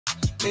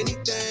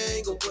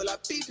Anything or will I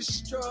be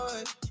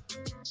destroyed?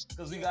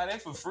 Cause we got in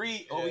for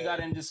free, or we got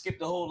in and just skip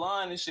the whole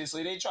line and shit.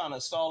 So they trying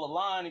to stall a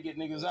line and get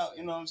niggas out.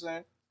 You know what I'm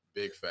saying?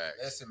 Big facts.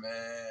 Listen,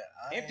 man.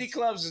 Empty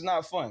clubs is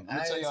not fun.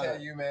 I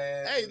tell you,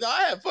 man. Hey, no,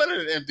 I had fun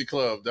at an empty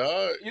club,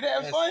 dog. You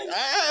didn't have fun?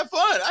 I had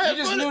fun.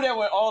 You just knew that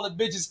when all the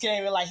bitches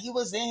came in, like, he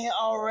was in here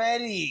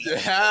already.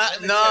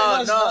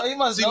 No. He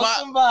must know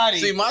somebody.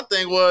 See, my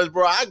thing was,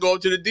 bro, I go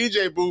to the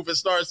DJ booth and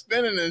start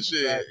spinning and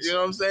shit. Right. You know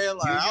what I'm saying?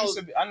 Like,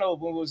 I know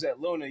when we was at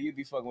Luna, you'd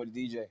be fucking with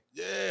the DJ.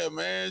 Yeah,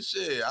 man,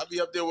 shit. I'd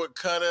be up there with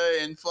Cutter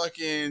and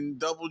fucking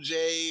Double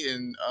J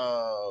and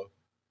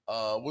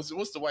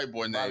what's the white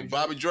boy name?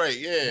 Bobby Drake.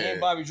 Yeah, he ain't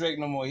Bobby Drake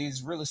no more.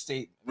 He's real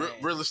estate.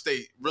 Real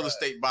estate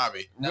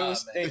Bobby. Real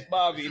estate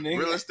Bobby, nigga.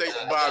 Real estate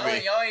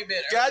Bobby. Y'all ain't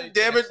been. God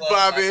damn it,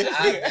 Bobby.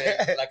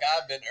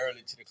 I've been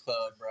early to the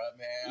club, bro,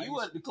 man.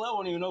 The club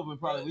wasn't even open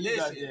probably when you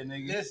got there,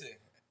 nigga. Listen,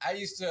 I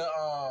used to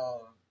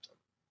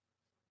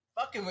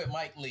fucking with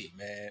Mike Lee,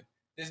 man.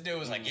 This dude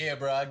was like, "Yeah,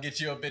 bro, I'll get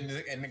you up in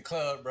the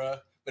club, bro."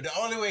 But the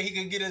only way he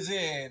could get us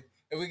in,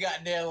 and we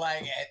got there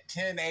like at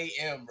 10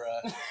 a.m.,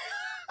 bro.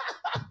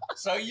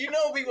 So you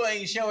know people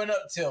ain't showing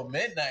up till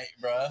midnight,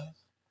 bro.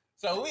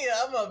 So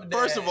I'm up there.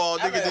 First of all,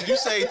 nigga, did you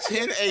say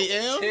 10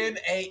 a.m.? 10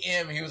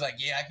 a.m. He was like,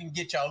 "Yeah, I can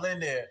get y'all in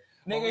there."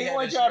 Nigga, he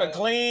want y'all to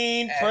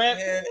clean, prep,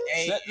 10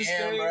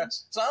 a.m., bro.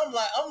 So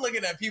I'm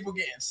looking at people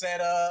getting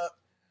set up.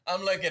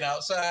 I'm looking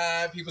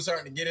outside, people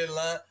starting to get in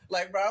line.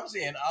 Like, bro, I'm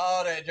seeing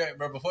all that drink,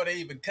 bro, before they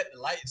even cut the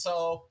lights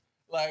off.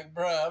 Like,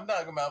 bro, I'm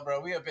talking about, bro,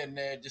 we up in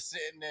there just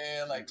sitting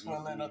there, like,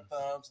 twiddling our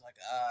thumbs. Like,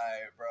 all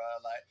right, bro.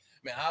 Like,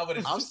 man,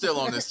 I'm still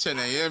on this 10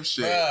 a.m.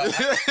 shit.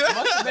 It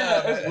must have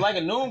been like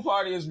a noon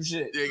party or some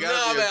shit. Yeah,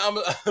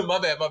 man, my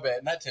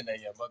bad. Not 10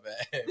 a.m., my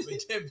bad.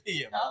 10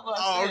 p.m.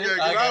 Oh, okay,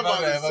 I'm about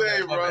to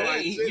say, bro.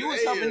 Hey, you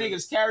was helping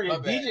niggas carry a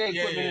DJ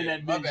equipment in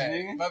that bitch,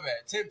 nigga. My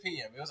bad. 10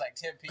 p.m. It was like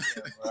 10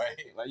 p.m.,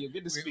 right? Like, you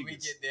get the speakers. We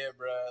get there,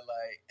 bro.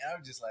 Like,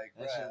 I'm just like,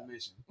 bro. That's your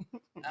mission.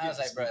 I was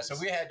like, bro. So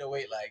we had to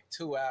wait like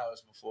 2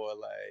 hours before,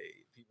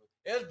 like, people.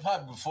 It was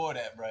probably before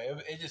that, bro.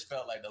 It just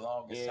felt like the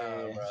longest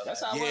time, bro.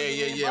 That's like,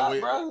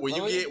 how When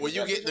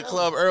you get in the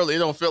club early, it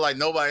don't feel like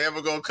nobody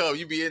ever gonna come.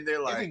 You be in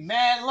there like, it be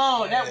mad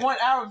long. Yeah. That 1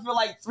 hour feel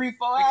like 3-4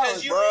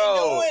 hours, because you ain't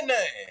doing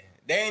nothing.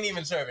 They ain't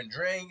even serving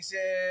drinks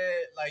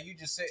yet. Like, you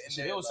just sitting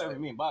there. They was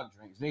serving me and Bob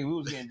drinks. Nigga, we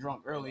was getting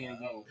drunk early in the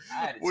game.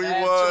 We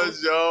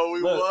was.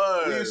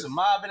 We used to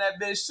mob in that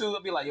bitch too.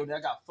 I'd be like, yo,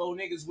 I got 4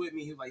 niggas with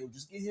me. He was like, yo,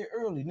 just get here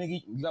early,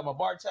 nigga. You got my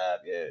bar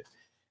tab? Yeah.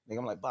 Nigga,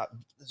 I'm like, Bob,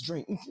 let's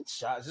drink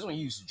shots. This is when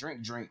you used to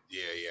drink.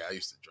 Yeah, I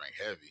used to drink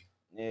heavy.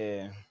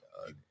 Yeah.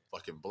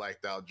 Fucking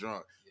blacked out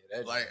drunk.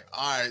 Yeah, like,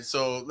 all right,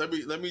 so let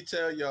me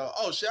tell y'all.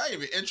 Oh shit, I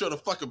didn't even intro the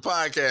fucking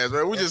podcast,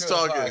 man. We just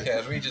talking.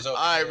 All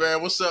right,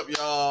 man. What's up,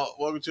 y'all?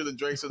 Welcome to the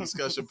Drinks and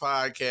Discussion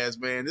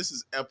podcast, man. This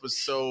is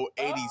episode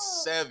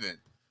 87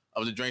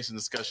 of the Drinks and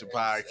Discussion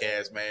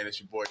podcast, man. It's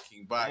your boy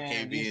King Bot,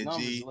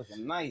 KBNG.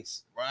 Looking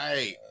nice,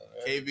 right?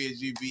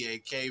 KBNG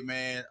BAK,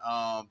 man.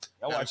 Y'all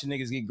watching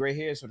niggas get gray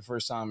hairs for the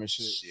first time and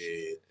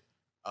shit.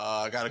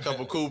 I got a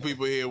couple cool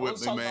people here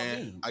with me,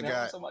 man. I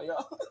got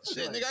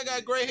nigga. I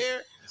got gray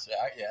hair.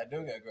 Yeah, I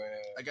do got gray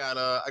hair.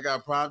 I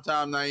got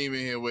Primetime Naeem in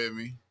here with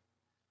me,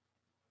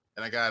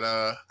 and I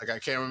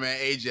got cameraman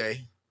AJ.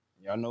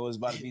 Y'all know it's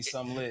about to be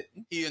something lit.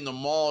 He in the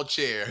mall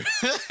chair.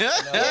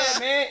 Yeah,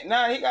 man.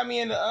 Nah, he got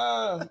me in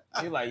the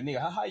He like, nigga,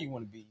 how high you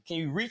want to be? Can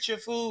you reach your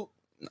food?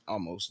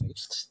 Almost,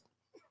 nigga.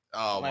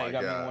 Oh my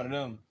got god. Me in one of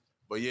them.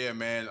 But yeah,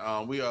 man.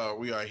 We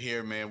are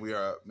here, man. We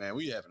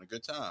having a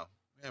good time.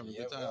 Having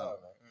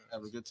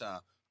a good time.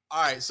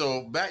 All right,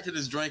 so back to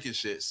this drinking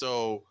shit.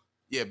 So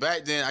yeah,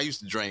 back then I used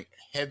to drink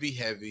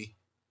heavy,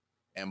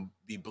 and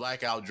be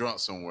blackout drunk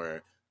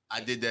somewhere. I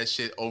did that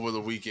shit over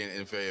the weekend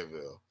in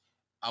Fayetteville.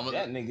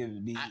 That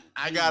nigga be.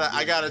 I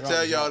gotta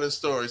tell y'all this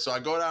story. So I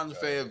go down to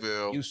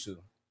Fayetteville. Used to.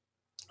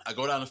 I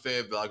go down to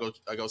Fayetteville.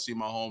 I go see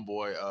my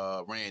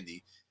homeboy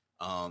Randy.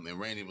 And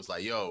Randy was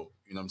like, "Yo,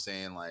 you know what I'm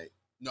saying?" Like,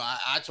 no,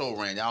 I told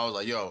Randy, I was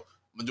like, "Yo,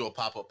 I'm gonna do a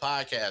pop-up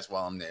podcast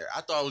while I'm there."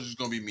 I thought it was just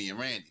gonna be me and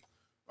Randy,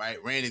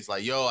 right? Randy's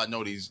like, "Yo, I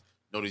know these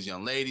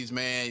young ladies,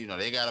 man. You know,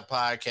 they got a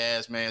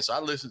podcast, man." So I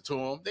listened to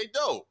them. They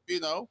dope, you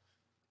know.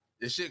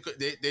 This shit,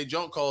 they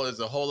junk call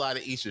is a whole lot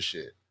of Isha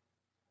shit.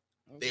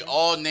 Okay. They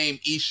all named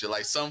Isha,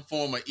 like some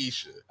form of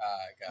Isha.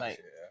 Gotcha. Like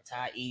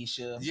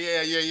Taisha.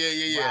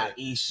 Yeah.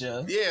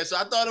 Isha. Yeah, so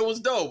I thought it was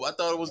dope.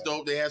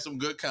 Dope. They had some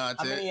good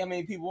content. How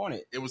many people on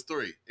it? It was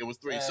 3.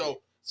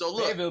 So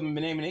look. They've been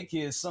naming their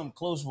kids something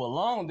close for a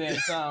long damn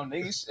time,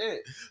 nigga.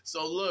 Shit.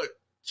 So look,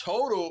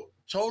 total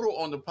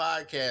on the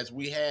podcast,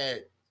 we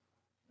had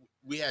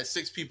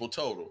 6 people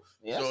total.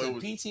 Yeah, so it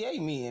was PTA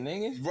meeting,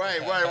 nigga.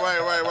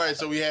 Right.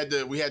 So we had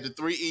the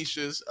 3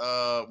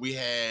 Ishas. We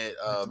had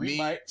 3 me.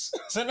 mics.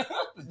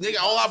 Nigga,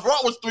 all I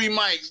brought was 3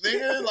 mics,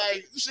 nigga.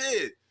 Like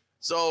shit.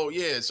 So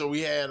yeah, so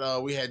we had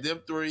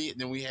them 3, and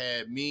then we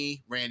had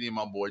me, Randy, and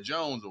my boy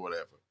Jones or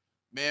whatever.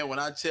 Man, when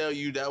I tell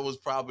you that was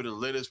probably the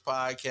littest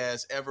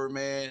podcast ever,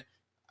 man,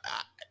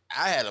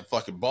 I had a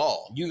fucking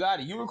ball. You got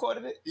it. You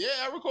recorded it? Yeah,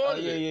 I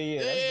recorded it.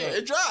 Yeah.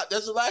 It dropped.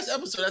 That's the last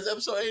episode. That's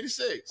episode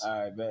 86. All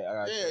right, bet. I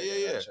got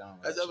Yeah.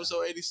 That's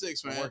episode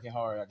 86, man. I'm working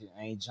hard.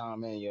 I ain't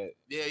John Man yet.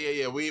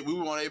 Yeah. We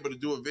weren't able to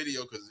do a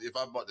video because if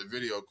I bought the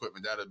video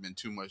equipment, that'd have been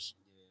too much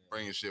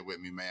bringing shit with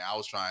me, man. I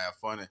was trying to have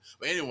fun.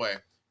 But anyway,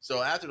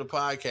 so after the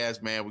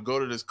podcast, man, we go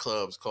to this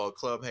club. It's called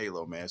Club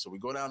Halo, man. So we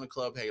go down to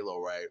Club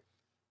Halo, right?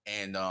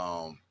 And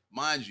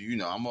mind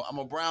you, I'm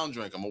a brown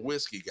drink. I'm a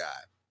whiskey guy.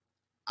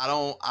 I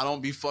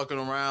don't be fucking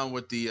around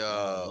with the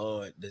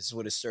Lord, this is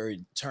where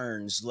the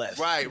turns left.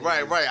 Right.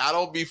 I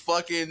don't be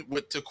fucking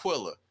with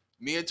tequila.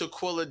 Me and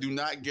tequila do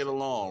not get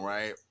along,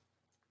 right?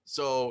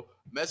 So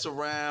mess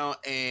around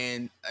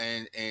and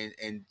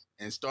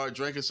start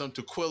drinking some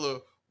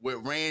tequila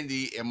with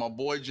Randy and my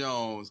boy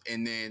Jones,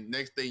 and then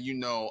next thing you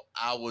know,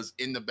 I was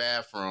in the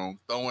bathroom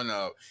throwing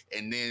up,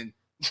 and then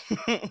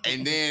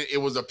it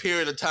was a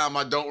period of time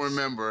I don't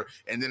remember,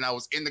 and then I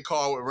was in the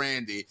car with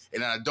Randy,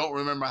 and I don't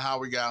remember how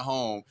we got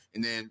home,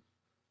 and then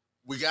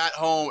we got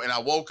home, and I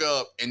woke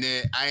up, and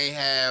then I ain't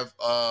have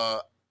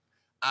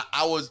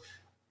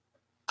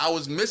I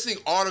was missing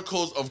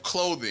articles of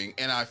clothing,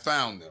 and I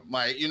found them.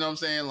 Like, you know what I'm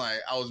saying? Like,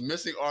 I was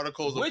missing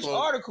articles of clothing. Which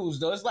articles,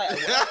 though? It's like,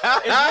 it's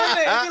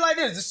be like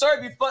this. The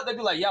story be fucked. They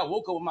be like, yeah, I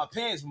woke up with my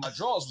pants, but my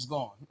drawers was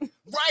gone.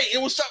 Right. It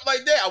was something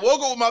like that. I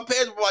woke up with my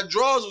pants, but my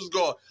drawers was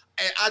gone.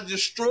 And I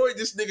destroyed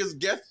this nigga's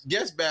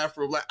guest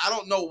bathroom. Like, I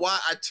don't know why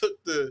I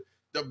took the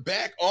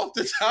back off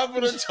the top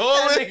of the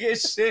toilet. That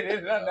nigga shit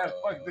and that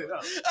fucked it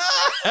up.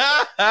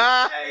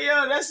 Hey,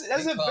 yo, that's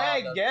a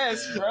bad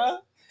guess, bro.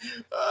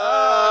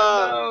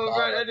 Oh,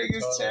 bro, that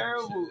nigga's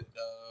terrible.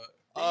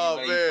 Oh,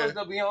 man. You fucked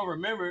up, you don't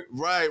remember.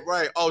 Right.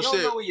 Oh, you shit.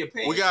 Don't know where your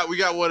pants. We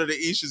got one of the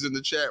Ishas in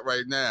the chat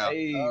right now.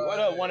 Hey, what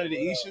up, one of the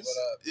Ishas?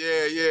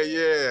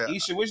 Yeah.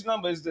 Isha, which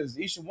number is this?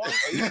 Isha 1 or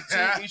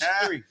Isha 2, Isha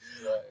 3? Right.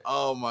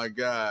 Oh, my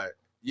God.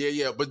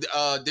 Yeah, but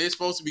they're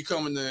supposed to be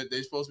coming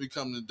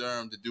to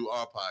Durham to do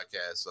our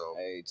podcast. So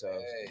hey, tough,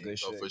 good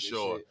shit, for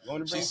sure. Shit. You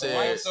want to bring she some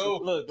said, so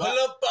look, pull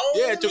up on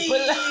yeah, me. to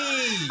pull up.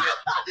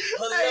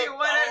 Hey,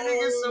 why that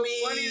nigga so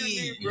funny to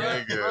me, bro?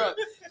 Yeah, bro.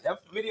 That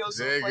video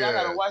so yeah, funny. I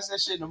gotta watch that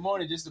shit in the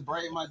morning just to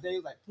brighten my day.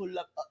 Like pull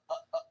up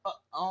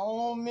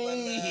on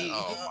me.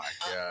 Oh my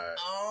God,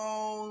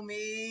 on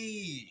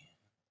me.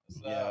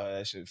 Yeah,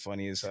 that shit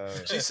funny as hell.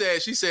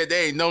 She said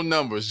there ain't no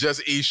numbers,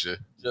 just Isha.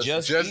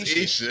 Just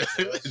Isha.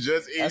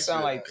 Just Isha. That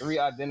sound like 3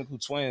 identical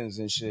twins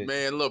and shit.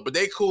 Man, look, but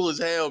they cool as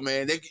hell,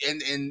 man. They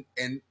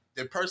and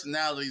their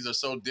personalities are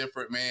so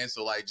different, man.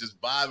 So like just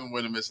vibing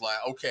with them, it's like,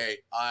 okay,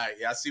 all right,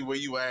 yeah, I see where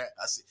you at.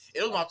 I see.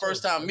 It was my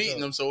first time meeting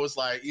them, so it's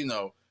like, you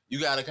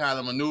got to kind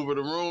of maneuver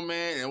the room,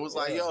 man. And it was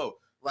like, yo,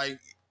 like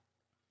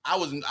I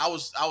was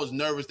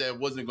nervous that it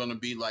wasn't going to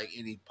be like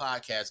any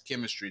podcast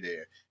chemistry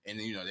there. And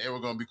then, they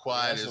were going to be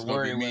quiet. That's it's a going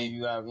worry to be when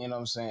you have, you know what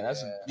I'm saying?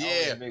 That's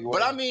a big worry.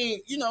 But I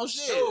mean, shit.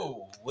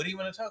 So, what do you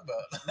want to talk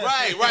about?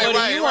 Right.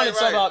 You want to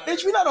talk about,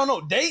 bitch, we not on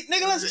no date,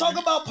 nigga. Let's talk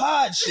about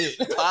pod shit.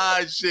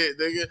 Pod shit,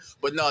 nigga.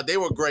 But no, they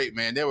were great,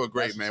 man. They were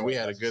great, man. We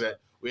had a good ass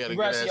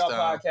y'all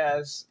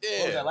podcast. Yeah.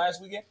 What was that,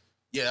 last weekend?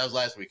 Yeah, that was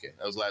last weekend.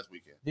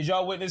 Did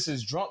y'all witness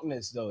his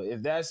drunkenness, though?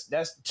 If that's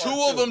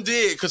two of them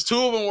did, because 2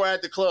 of them were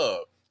at the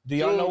club. Do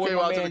y'all know where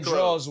my man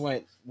Draws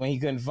went when he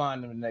couldn't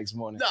find them the next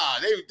morning? Nah,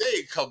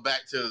 they come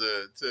back to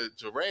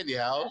Randy's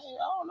house.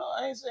 I don't know.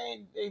 I ain't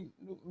saying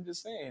I'm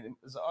just saying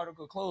there's an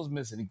article clothes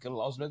missing. He could have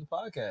lost him at the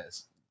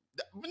podcast.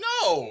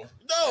 No.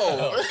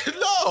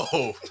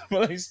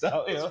 Please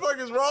stop. What the fuck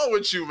is wrong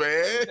with you,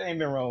 man? It ain't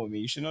been wrong with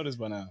me. You should know this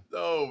by now.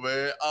 No,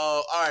 man.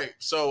 All right.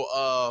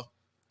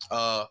 So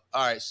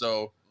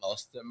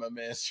Lost my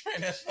man's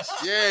train of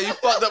thought. Yeah, you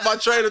fucked up my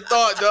train of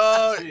thought,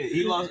 dog. Yeah,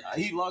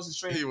 he lost his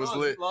train of thought. He was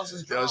lit. He lost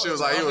his Yo, she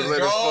was like, he was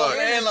lit as fuck.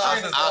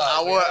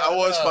 I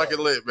was fucking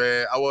lit,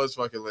 man.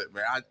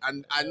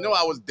 I know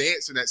I was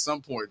dancing at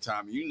some point in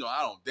time.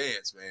 I don't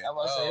dance, man. I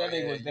was say that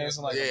nigga was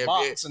dancing like a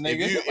box,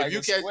 nigga.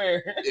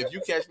 If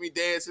you catch me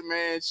dancing,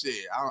 man,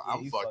 shit,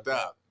 I'm fucked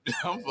up.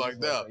 I'm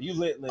fucked up. You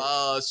lit.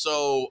 Okay,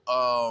 so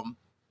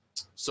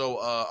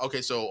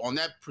on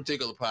that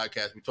particular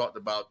podcast, we talked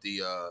about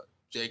the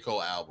J.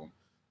 Cole album.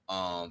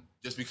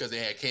 Just because they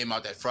had came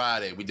out that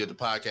Friday, we did the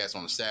podcast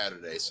on a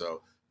Saturday.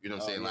 So, you know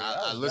what I'm saying? Yeah, like,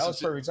 I listened that was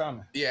perfect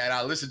timing. Yeah, and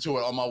I listened to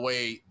it on my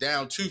way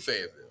down to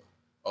Fayetteville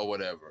or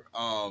whatever.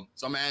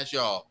 So I'm gonna ask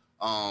y'all,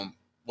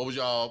 what was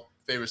y'all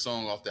favorite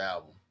song off the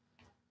album?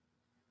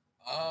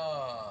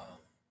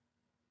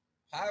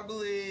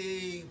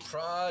 Probably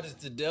Prod is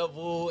the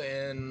Devil,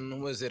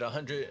 and was it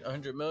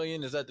 100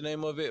 million? Is that the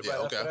name of it? Yeah,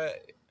 right okay. after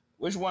that?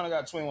 Which one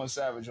got 21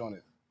 Savage on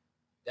it?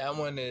 That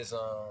one is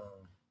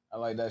I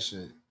like that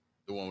shit.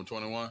 The one with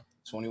 21?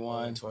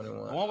 21. The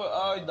 21. one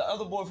with the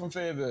other boy from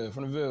Fayetteville,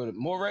 from the Ville,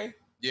 Moray.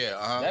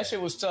 Yeah, That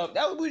shit was tough.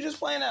 We were just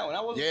playing that one.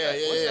 That was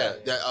yeah.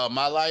 That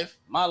My Life.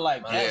 My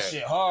Life. That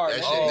shit hard.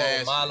 That shit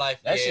nasty. My Life.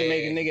 That shit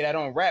make a nigga that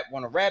don't rap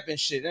want to rap and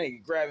shit. Then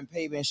nigga grabbing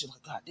paper and shit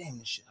like, God damn,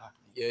 this shit hard.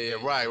 Yeah,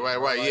 right.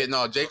 Yeah,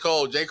 no, J.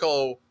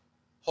 Cole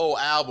whole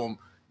album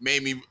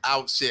made me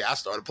out shit. I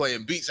started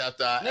playing beats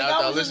after I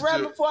was listened just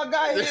rapping to it. before I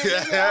got here.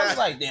 Nigga. I was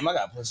like, damn, I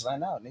gotta put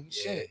something out, nigga.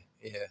 Shit.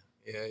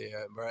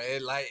 Yeah, bro.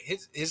 It, like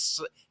his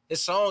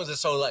songs are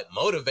so like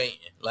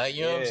motivating. Like,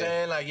 you know what I'm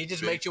saying? Like, it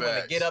just makes you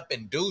want to get up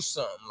and do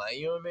something. Like,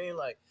 you know what I mean?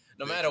 Like,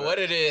 no matter what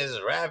it is,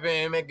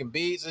 rapping, making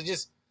beats, or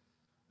just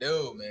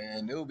dude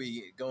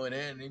be going in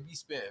and he be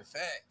spitting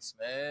facts,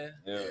 man.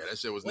 Yeah, that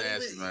shit was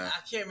nasty, man. I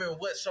can't remember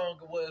what song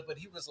it was, but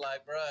he was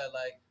like, bro,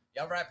 like,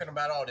 y'all rapping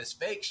about all this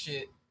fake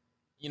shit.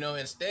 You know,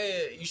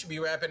 instead, you should be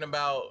rapping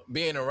about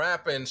being a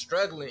rapper and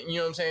struggling, you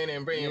know what I'm saying,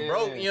 and being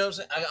broke, you know what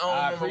I'm saying?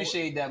 I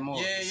appreciate that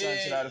more.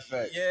 Yeah. To that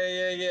effect.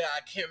 Yeah. I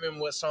can't remember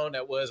what song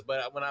that was,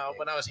 but when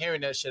I was hearing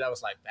that shit, I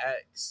was like,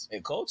 facts.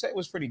 And Kotek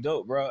was pretty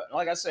dope, bro.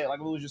 Like I said, like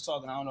we was just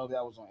talking, I don't know if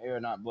that was on air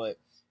or not, but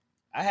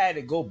I had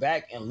to go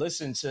back and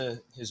listen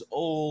to his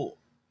old,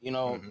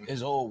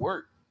 his old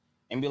work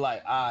and be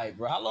like, all right,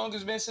 bro, how long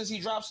has it been since he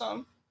dropped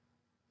something?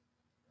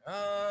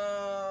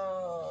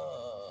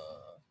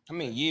 How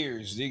many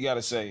years do you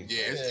gotta say?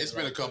 Yeah, it's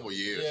been a couple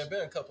years. Yeah,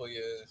 been a couple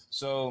years.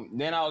 So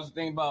then I was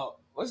thinking about,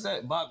 what's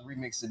that? Bach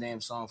remixed the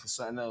damn song for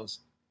something else.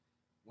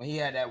 When he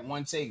had that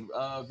one take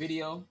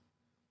video.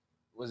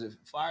 Was it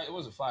Fire? It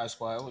wasn't Fire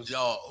Squad. It was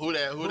who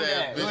that?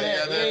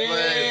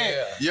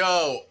 Yeah.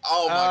 Yo,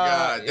 oh my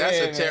God, that's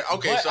a terrible.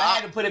 Okay, but so I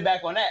had to put it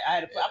back on that.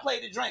 I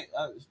played the drink.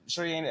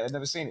 Sure you ain't I've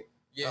never seen it.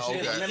 Yeah,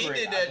 okay. He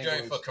did that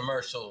joint for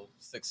commercial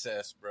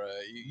success, bro.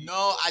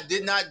 No, I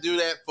did not do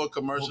that for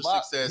commercial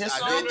success.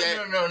 I did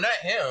that. No, not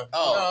him.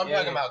 No, I'm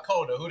talking about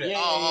Coda. Who that? No,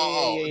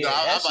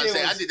 I was about to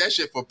say I did that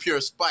shit for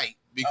pure spite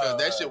because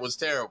that shit was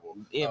terrible.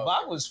 Yeah,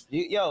 Bach was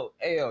yo.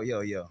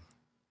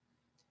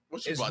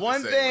 What you It's about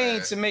one to say, thing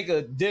man? to make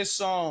a diss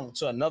song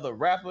to another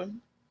rapper,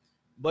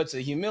 but to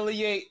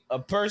humiliate a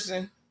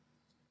person,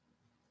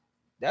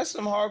 that's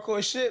some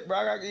hardcore shit, bro.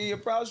 I gotta give you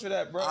props for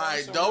that, bro. All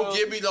right, don't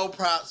give me no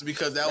props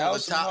because that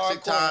was a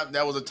toxic time.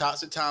 That was a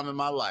toxic time in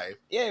my life.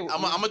 Yeah,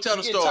 I'm gonna tell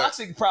the story.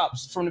 Toxic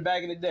props from the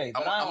back in the day.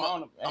 But I'm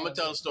gonna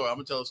tell the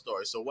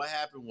story. So what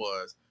happened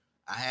was,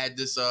 I had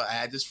this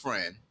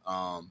friend.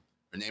 Her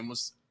name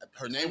was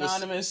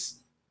Anonymous.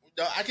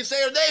 I can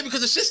say her name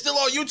because the shit's still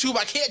on YouTube.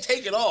 I can't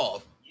take it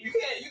off. You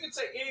can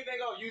take anything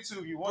on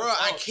YouTube you want. Bro,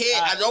 I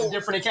can't. I don't. A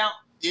different account.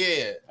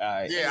 Yeah. All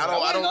right. Yeah.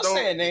 I don't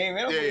say a name.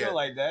 It don't feel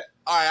like that.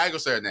 All right, I ain't gonna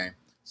say her name.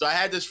 So I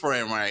had this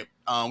friend, right?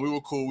 We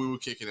were cool. We were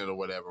kicking it or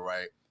whatever,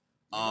 right?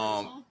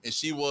 And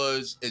she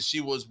was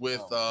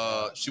with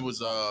she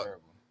was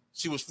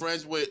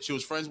friends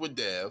with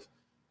Dev.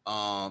 You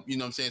know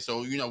what I'm saying?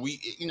 So,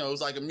 it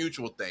was like a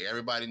mutual thing.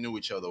 Everybody knew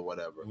each other or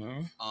whatever.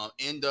 Mm-hmm.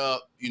 End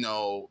up,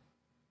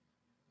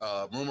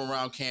 rumor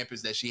around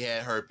campus that she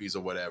had herpes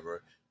or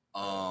whatever.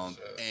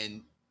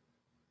 And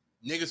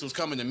niggas was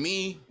coming to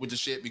me with the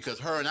shit because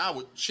her and I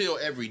would chill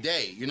every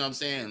day. You know what I'm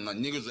saying? And like,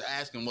 niggas was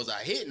asking, was I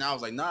hit? And I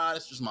was like, nah,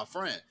 that's just my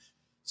friend.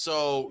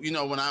 So,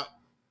 when I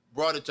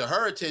brought it to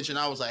her attention,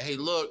 I was like, hey,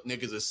 look,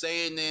 niggas are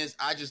saying this.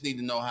 I just need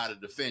to know how to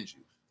defend you.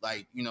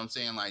 Like, you know what I'm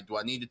saying? Like, do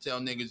I need to tell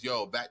niggas,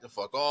 yo, back the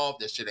fuck off?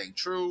 That shit ain't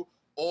true.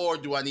 Or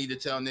do I need to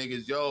tell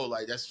niggas, yo,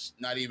 like, that's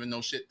not even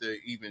no shit to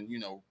even,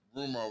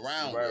 rumor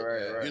around.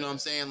 Right. You know what I'm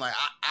saying? Like,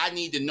 I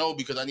need to know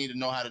because I need to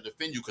know how to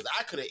defend you. Because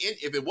I could have,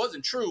 if it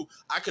wasn't true,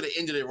 I could have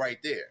ended it right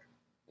there.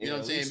 You know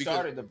what I'm saying? We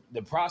started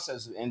the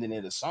process of ending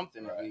it or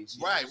something. Right.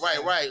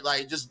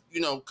 Like, just,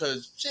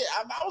 because shit,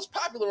 I was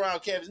popular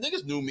around campus.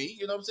 Niggas knew me.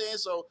 You know what I'm saying?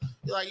 So,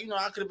 like,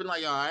 I could have been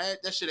like, yo,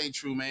 that shit ain't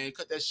true, man.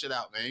 Cut that shit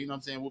out, man. You know what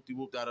I'm saying?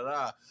 Whoop-de-whoop,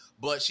 da-da-da.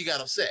 But she got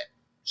upset.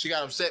 She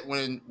got upset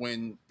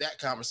when that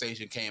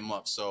conversation came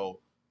up. So,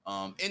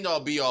 end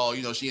all be all,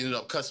 she ended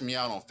up cussing me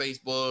out on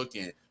Facebook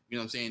and, you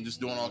know what I'm saying, just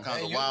doing all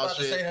kinds of wild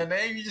shit. You about to say her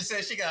name? You just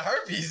said she got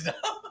herpes, though.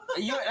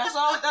 That's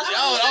all. I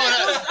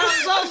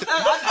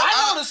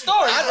know the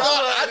story.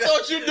 I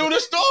thought you knew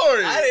the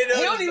story. I didn't know.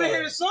 He don't even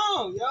hear the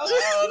song, yo.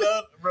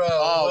 Bro.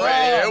 Oh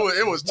man,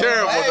 it was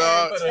terrible,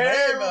 dog.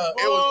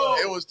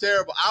 It was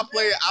terrible. I'll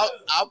play it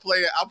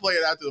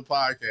after the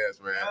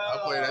podcast, man.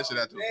 I'll play that shit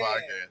after the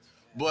podcast.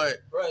 But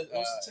bro, it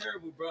was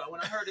terrible, bro.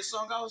 When I heard the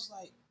song, I was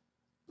like,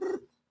 what are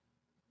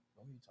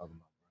you talking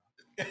about,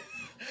 bro?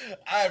 All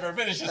right, bro,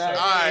 finish this. All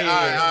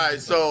right.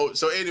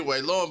 So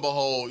anyway, lo and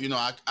behold,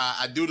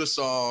 I do the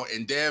song,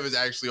 and Dev is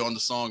actually on the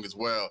song as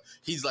well.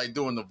 He's like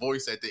doing the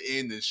voice at the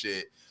end and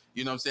shit.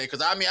 You know what I'm saying?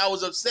 Because I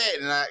was upset,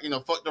 and I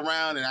fucked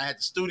around, and I had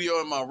the studio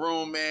in my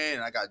room, man,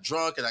 and I got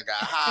drunk and I got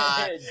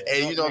high,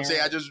 and you know what I'm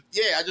saying? I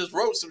just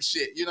wrote some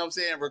shit. You know what I'm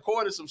saying?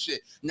 Recorded some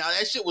shit. Now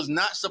that shit was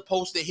not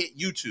supposed to hit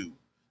YouTube.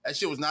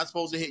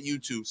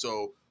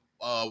 So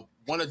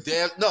one of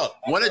Dev's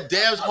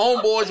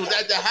homeboys was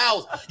at the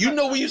house.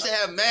 We used to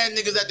have mad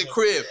niggas at the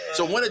crib.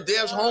 So one of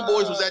Dev's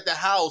homeboys was at the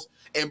house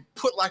and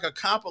put like a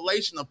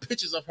compilation of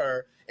pictures of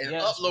her and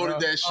uploaded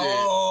that shit.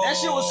 That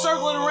shit was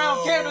circling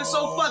around campus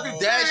so fucking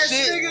fast,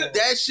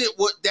 That shit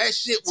was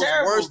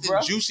terrible, worse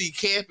than Juicy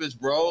Campus,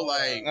 bro.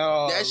 Like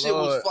that shit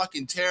was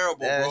fucking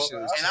terrible, bro.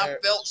 And I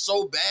felt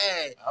so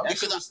bad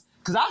because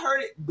I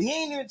heard it, but he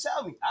ain't even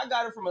tell me. I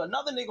got it from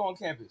another nigga on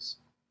campus.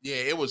 Yeah,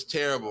 it was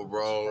terrible,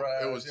 bro.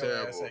 It was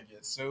terrible.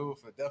 Get sued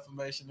for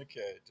defamation of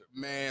character.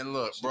 Man,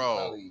 look,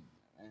 bro.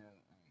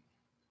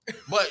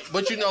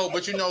 But you know,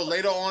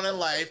 later on in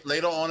life,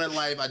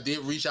 I did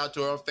reach out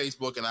to her on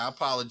Facebook and I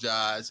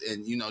apologized.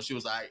 And you know, she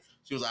was like,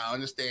 I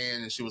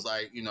understand. And she was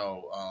like, you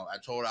know, I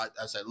told her,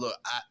 I said, look,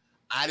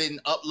 I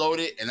didn't upload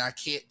it and I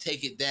can't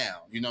take it down.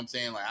 You know what I'm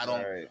saying? Like I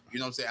don't, you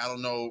know what I'm saying? I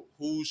don't know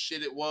whose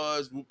shit it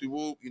was. Whoop de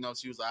whoop. You know,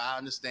 she was like, I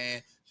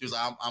understand. She was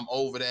like, I'm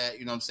over that.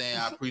 You know what I'm saying?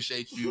 I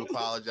appreciate you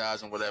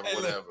apologizing, whatever.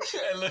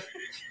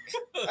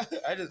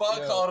 I just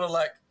called her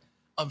like,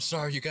 I'm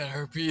sorry you got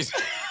herpes.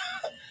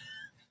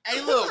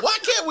 Hey, look, why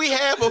can't we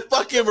have a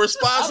fucking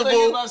responsible? I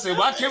was about to say,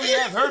 why can't we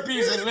have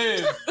herpes and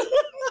live?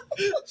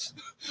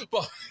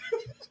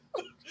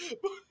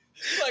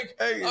 Like,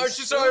 hey, aren't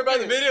you sorry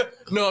about the video?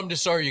 No, I'm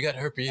just sorry you got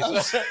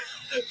herpes.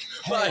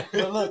 Hey,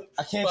 but look,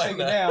 I can't take it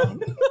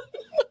down.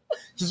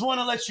 Just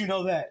want to let you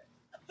know that.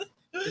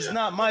 It's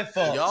not my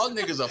fault. Y'all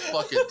niggas are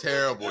fucking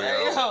terrible,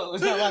 yo.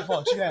 It's not my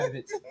fault. You have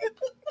it.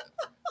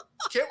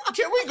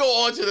 Can we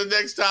go on to the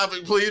next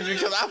topic, please?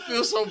 Because I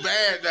feel so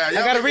bad now. I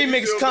got a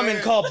remix coming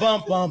called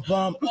Bump Bump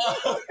Bump.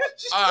 All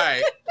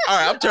right.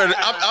 I'm turning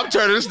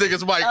this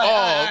nigga's mic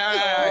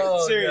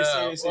off.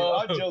 Serious.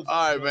 All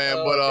right, man.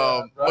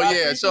 But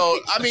yeah. So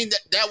I mean,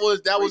 that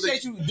was.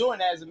 Appreciate you doing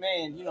that as a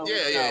man. You know.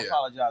 Yeah.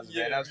 Apologize,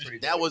 man. That was pretty.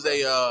 That was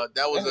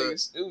a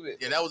stupid.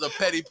 Yeah, that was a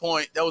petty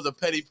point. That was a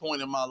petty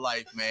point in my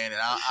life, man.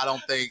 And I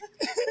don't think.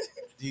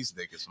 These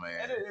niggas,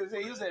 man.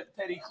 He was that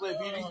petty clip.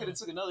 He could have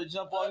took another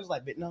jump on. He was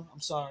like, but no,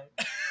 I'm sorry.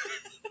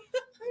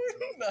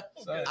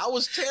 I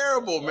was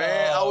terrible,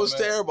 man. I was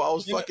terrible. I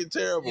was fucking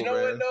terrible, you know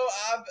man. what, though?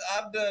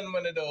 I've done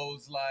one of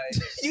those, like...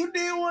 You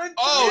did one?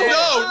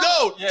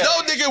 Oh, no,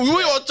 nigga. We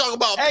want to talk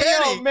about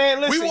petty. Yo, man,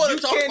 listen, we want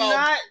to talk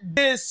cannot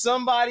diss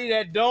somebody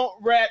that don't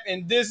rap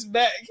and diss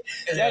back.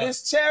 That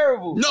is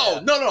terrible.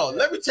 No.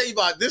 Let me tell you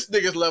about this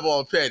nigga's level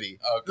on petty.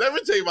 Okay. Let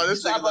me tell you about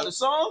this nigga's about the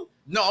song?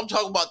 No, I'm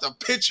talking about the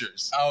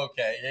pictures.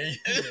 Okay,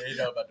 yeah, you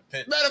know about the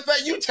pictures. Matter of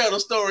fact, you tell the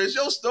story. It's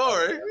your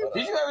story.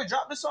 Did you ever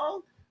drop the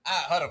song?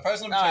 Hold on.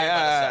 First, let me tell you about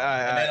the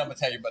song, and then I'm gonna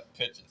tell you about the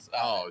pictures.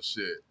 Oh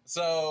shit!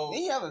 So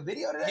did you have a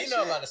video to that? He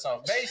know about the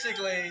song.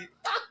 Basically,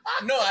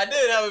 no, I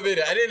did have a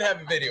video. I didn't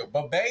have a video,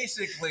 but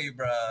basically,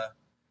 bruh.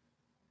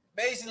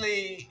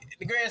 Basically,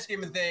 the grand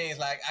scheme of things,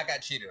 like I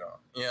got cheated on.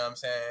 You know what I'm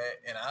saying?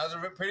 And I was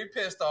pretty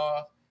pissed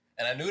off,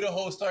 and I knew the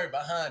whole story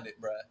behind it,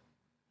 bruh.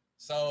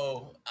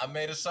 So I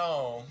made a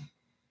song,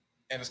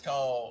 and it's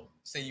called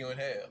 "See You in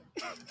Hell."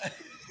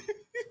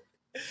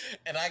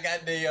 And I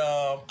got the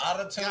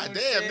auto-tune. God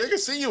damn, nigga,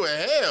 see you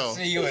in hell.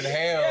 See you in hell,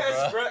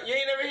 yes, bro. You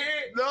ain't never hear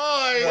it? No,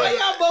 Why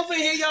y'all both in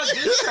here? Y'all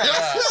just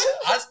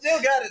I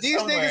still got it. These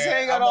somewhere. niggas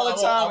hang out all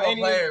the time and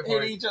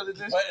hit each other.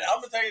 But I'm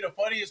gonna tell you the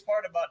funniest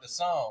part about the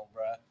song,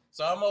 bro.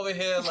 So I'm over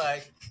here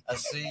like, I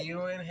see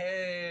you in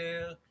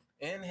hell,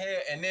 and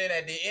then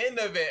at the end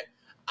of it,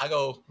 I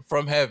go,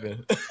 from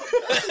heaven.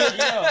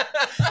 Yeah.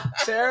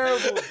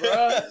 Terrible,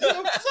 bro.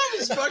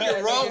 Something's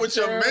fucking wrong with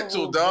your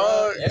mental,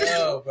 dog.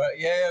 Yeah,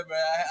 bro.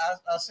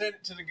 I sent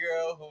it to the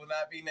girl who will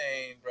not be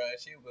named, bro.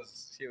 She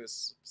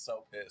was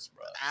so pissed,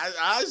 bro.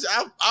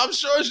 I'm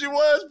sure she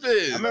was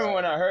pissed. I remember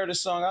when I heard the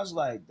song, I was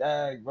like,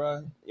 "Dag,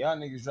 bro, y'all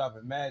niggas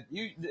dropping mad."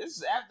 This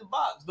is after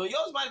Box, though.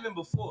 Yours might have been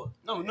before.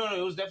 No,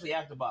 it was definitely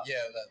after Box. Yeah,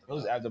 it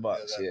was after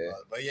Box. Yeah,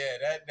 but yeah,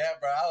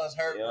 that bro, I was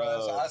hurt,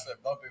 bro. So I said,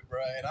 "Bump it,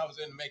 bro," and I was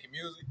into making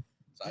music.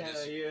 So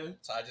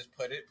I just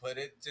put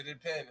it to the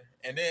pen,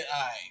 and then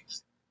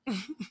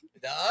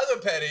the other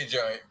petty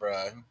joint,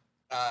 bro.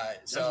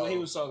 That's what he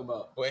was talking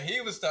about. What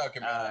he was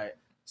talking about.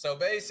 So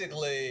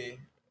basically,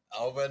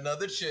 over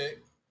another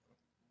chick,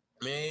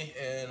 me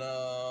and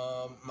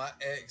my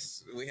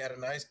ex, we had a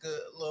nice, good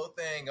little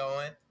thing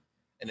going,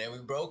 and then we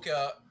broke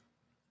up,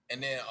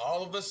 and then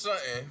all of a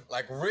sudden,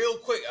 like real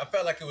quick, I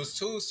felt like it was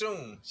too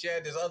soon. She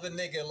had this other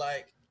nigga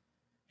like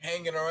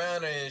hanging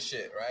around her and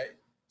shit, right?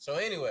 So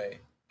anyway.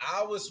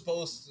 I was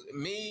supposed to,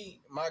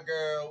 my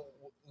girl,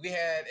 we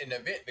had an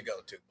event to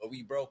go to, but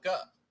we broke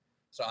up.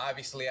 So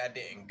obviously I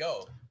didn't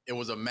go. It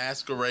was a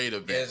masquerade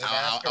event.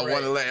 I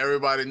want to let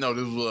everybody know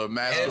this was a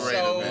masquerade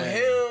event. And so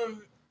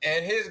him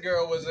and his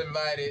girl was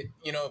invited,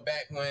 you know,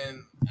 back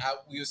when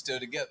we were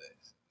still together.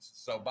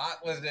 So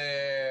Bach was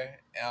there,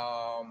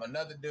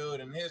 another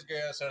dude and his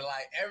girl. So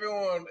like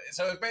everyone,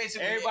 so it's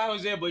basically. Everybody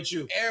was there but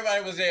you.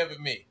 Everybody was there but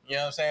me. You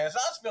know what I'm saying? So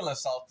I was feeling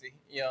salty.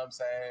 You know what I'm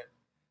saying?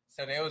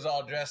 So they was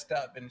all dressed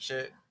up and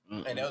shit.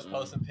 And they was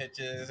posting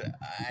pictures,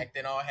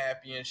 acting all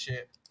happy and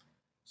shit.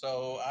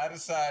 So I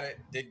decided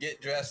to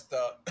get dressed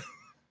up.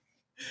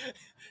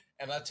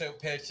 And I took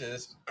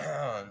pictures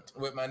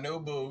with my new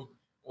boo,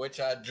 which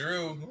I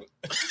drew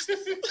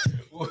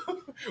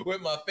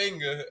with my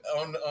finger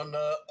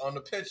on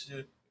the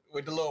picture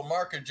with the little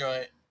marker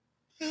joint.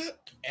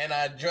 And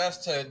I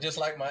dressed her just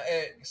like my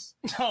ex.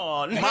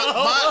 Oh, no.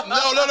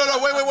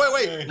 No.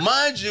 Wait.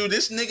 Mind you,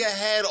 this nigga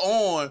had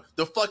on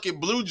the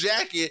fucking blue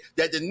jacket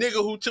that the nigga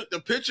who took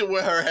the picture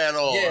with her had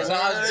on. Yeah, so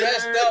I was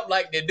dressed up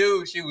like the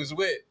dude she was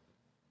with.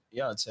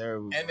 Y'all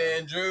terrible. And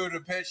then drew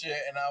the picture,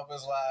 and I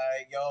was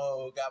like,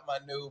 yo, got my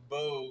new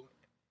boo.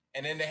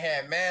 And then they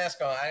had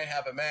mask on. I didn't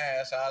have a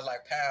mask, so I was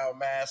like, pow,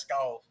 mask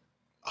off.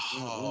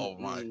 Oh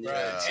my Right.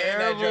 god.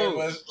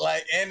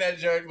 And that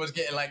joint was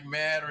getting like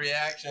mad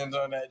reactions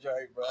on that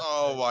joint, bro.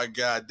 Oh my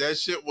god, that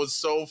shit was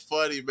so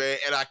funny, man,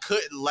 and I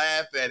couldn't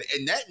laugh at it.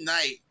 And that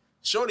night,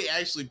 Shorty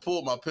actually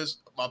pulled my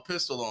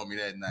pistol on me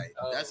that night.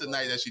 That's the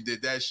night that she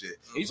did that shit.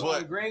 He's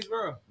from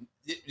Greensboro.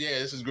 Yeah,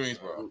 this is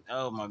Greensboro.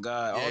 Oh my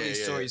god, all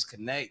these stories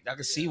connect. I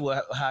can see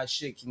how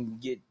shit can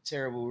get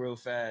terrible real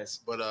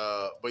fast. But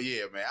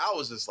yeah, man, I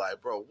was just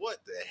like, bro, what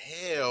the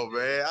hell,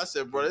 man? I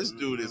said, bro, this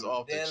dude is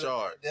off the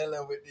chart.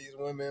 Dealing with these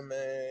women,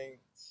 man.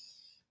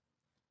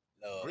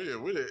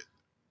 With it.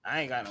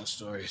 I ain't got no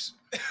stories.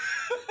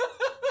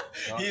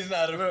 He's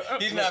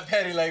not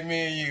petty like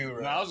me and you,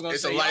 bro. No, I was gonna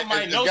It's say,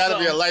 it's gotta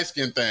be a light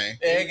skin thing.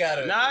 It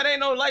gotta. Nah, it ain't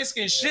no light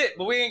skin shit,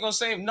 but we ain't gonna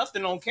say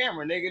nothing on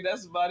camera, nigga.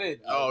 That's about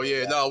it. Oh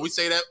yeah, no, we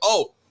say that.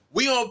 Oh,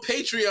 we on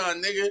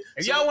Patreon, nigga.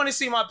 If y'all want to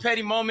see my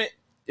petty moment,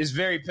 it's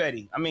very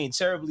petty. I mean,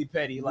 terribly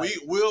petty. Like,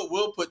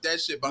 we'll put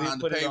that shit behind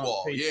the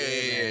paywall.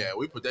 Patreon, Yeah.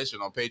 We put that shit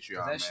on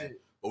Patreon, man.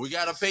 shit. But we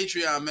got a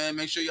Patreon, man.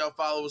 Make sure y'all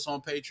follow us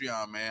on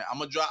Patreon, man. I'm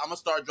gonna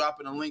start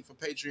dropping a link for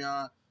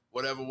Patreon.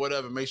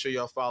 Whatever. Make sure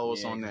y'all follow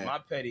us on that. My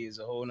petty is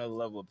a whole nother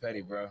level of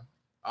petty, bro.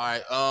 All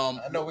right.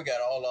 I know we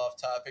got all off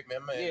topic,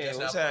 man. Yeah,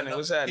 what's happening?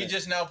 What's happening? He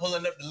just now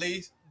pulling up the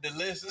list. They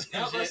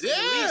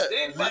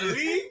Yeah. about to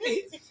leave.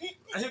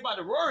 They about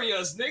to worry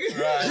us, nigga.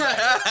 Right.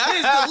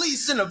 Here's the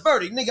lease and the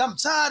verdict, nigga. I'm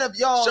tired of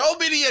y'all. Show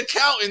me the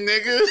accountant,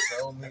 nigga.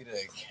 Show me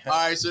the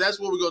All right, so that's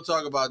what we're gonna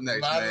talk about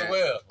next, Might man. as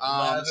well.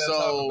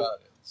 Talk about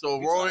it. So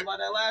We Rory, talked about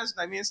that last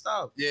night, me and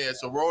Stop. yeah,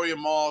 so Rory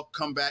and Maul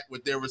come back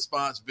with their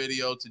response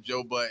video to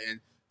Joe Budden,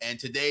 and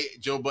today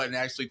Joe Budden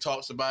actually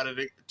talks about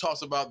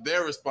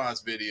their response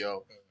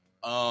video.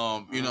 You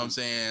know what I'm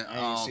saying? I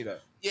didn't see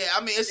that. Yeah,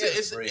 I mean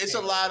it's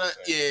a lot of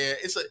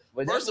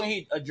But that's when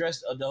he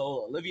addressed the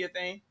whole Olivia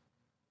thing.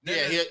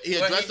 Yeah, he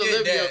Well, addressed did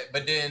Olivia. that,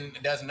 but then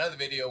there's another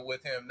video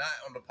with him, not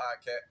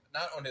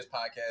on his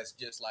podcast,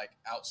 just like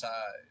outside,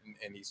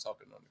 and he's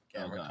talking on the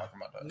camera, talking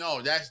about that.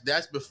 No,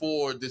 that's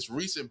before this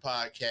recent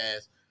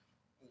podcast.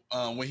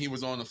 When he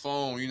was on the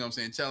phone, you know what I'm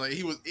saying, telling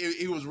he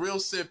was real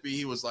sippy.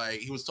 He was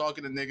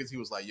talking to niggas. He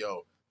was like, yo, you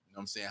know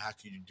what I'm saying, how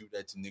can you do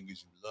that to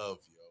niggas you love,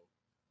 yo?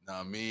 Know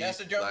what I mean? That's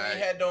the joke when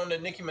he had on the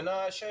Nicki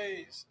Minaj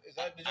shades. Is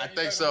that the joke? I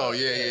think so. About?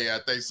 Yeah, I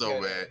think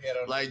so, man.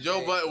 Like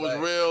Joe Budden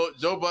Budden was real.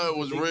 Joe Budden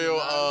was real.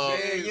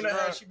 Yeah, you know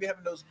how she be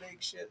having those big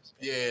shits.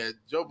 Yeah,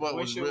 Joe Budden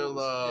was real.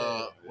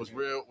 Was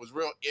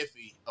real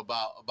iffy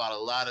about a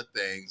lot of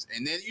things.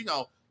 And then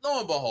lo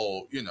and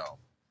behold,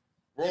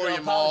 Rory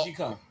and Maul.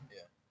 Come.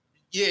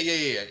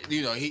 Yeah.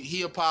 You know,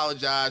 he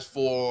apologized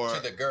to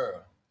the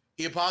girl.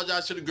 He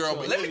apologized to the girl. So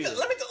but let me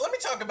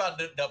talk about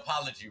the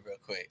apology real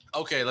quick.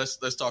 Okay,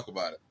 let's talk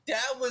about it.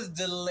 That was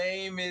the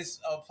lamest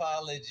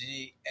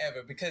apology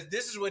ever, because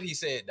this is what he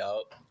said,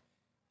 dog.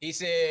 He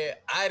said,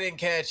 I didn't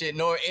catch it,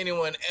 nor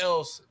anyone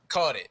else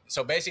caught it.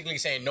 So basically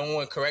saying no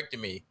one corrected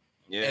me.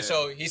 Yeah. And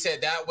so he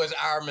said that was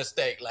our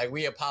mistake. Like,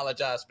 we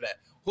apologize for that.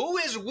 Who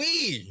is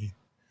we?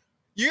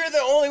 You're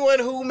the only one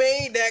who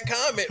made that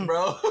comment,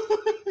 bro.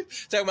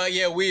 Talking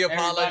about, we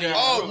apologize.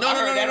 Oh, no.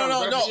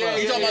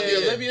 You talking about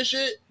the Olivia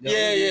shit?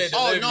 Yeah.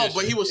 Oh, no,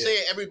 but he was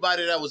saying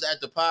everybody that was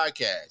at the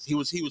podcast. He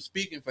was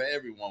speaking for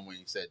everyone when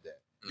he said that.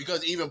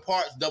 Because even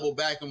Parks doubled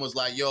back and was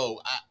like,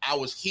 yo, I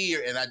was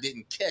here and I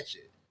didn't catch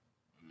it.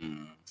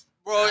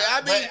 Bro,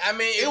 I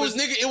mean, it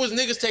was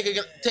niggas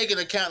taking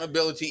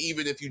accountability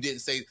even if you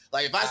didn't say,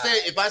 like,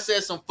 if I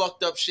said some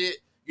fucked up shit,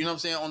 you know what I'm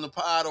saying, on the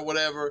pod or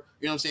whatever,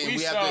 you know what I'm saying? We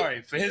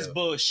sorry for his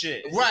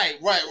bullshit. Right.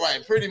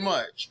 Pretty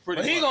much.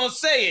 But he gonna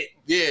say it.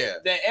 Yeah.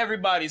 That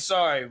everybody's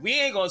sorry. We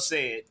ain't gonna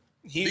say it.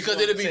 Because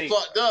it'll be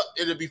fucked up.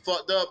 It'll be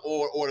fucked up,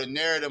 or the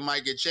narrative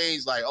might get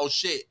changed. Like, oh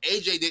shit,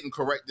 AJ didn't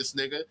correct this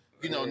nigga.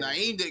 You know,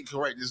 Naeem didn't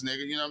correct this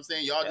nigga. You know what I'm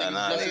saying? Y'all niggas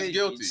just as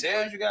guilty. Say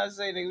what you guys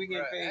say, nigga. We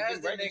get paid.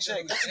 Write the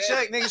check.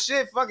 Check, nigga.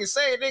 Shit, fucking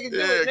say it, nigga. Do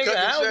it, nigga.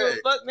 I don't give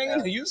a fuck,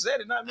 nigga. You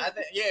said it, not me.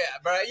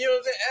 Bro. You know what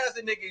I'm saying? As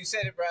the nigga who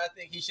said it, bro, I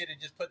think he should have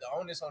just put the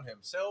onus on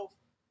himself.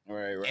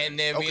 Right. And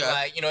then be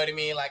like, you know what I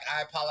mean? Like,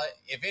 I apologize.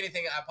 If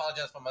anything, I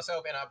apologize for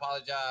myself, and I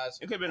apologize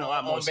it could have been a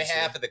lot more on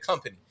behalf of the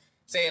company.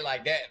 Say it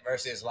like that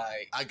versus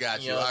like, I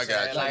got you. Like,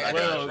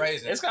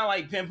 it's kind of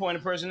like pinpointing a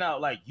person out.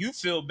 Like, you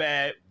feel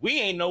bad. We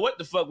ain't know what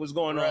the fuck was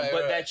going on,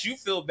 but that you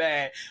feel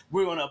bad,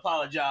 we're gonna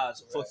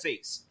apologize for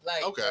face.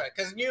 Like,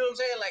 because you know what I'm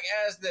saying? Like,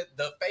 as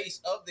the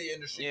face of the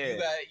industry,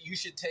 you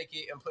should take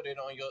it and put it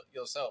on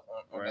yourself.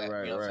 On that,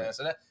 you know what I'm saying?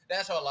 So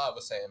that's all I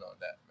was saying on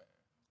that,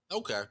 man.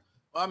 Okay.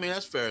 Well, I mean,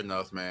 that's fair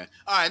enough, man.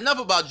 All right, enough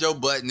about Joe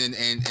Budden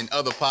and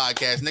other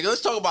podcasts, nigga.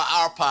 Let's talk about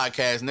our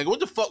podcast, nigga.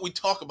 What the fuck we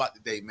talk about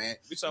today, man?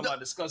 We talking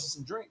about discussing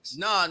some drinks.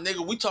 Nah,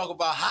 nigga, we talk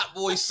about Hot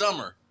Boy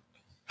Summer.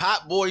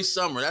 Hot Boy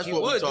Summer. That's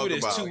what we talk about. We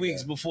would do this 2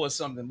 weeks before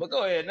something, but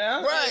go ahead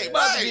now. Right.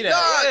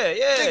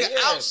 Nigga,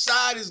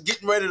 outside is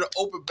getting ready to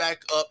open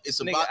back up.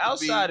 It's about to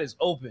outside is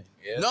open.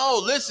 Yeah.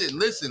 No,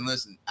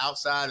 listen.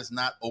 Outside is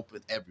not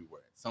open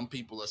everywhere. Some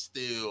people are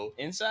still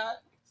inside.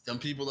 Some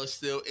people are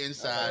still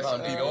inside.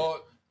 Some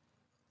people.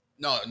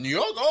 No, New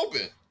York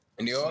open.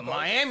 New York,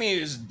 Miami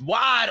is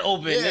wide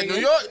open. Yeah,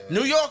 nigga.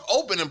 New York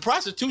open, and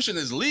prostitution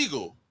is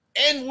legal.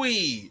 and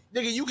weed.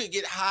 Nigga, you could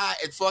get high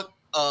and fuck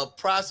a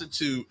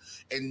prostitute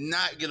and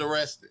not get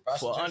arrested.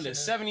 For under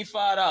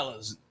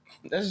 $75.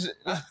 That's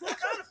I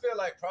kind of feel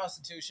like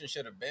prostitution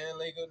should have been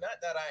legal.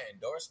 Not that I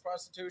endorse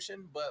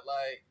prostitution, but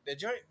like the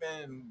joint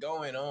been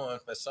going on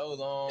for so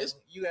long.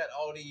 You got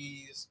all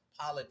these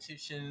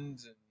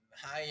politicians and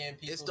high-end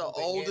people. It's the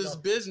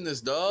oldest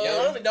business, dog.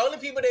 Yeah, the only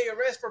people they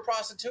arrest for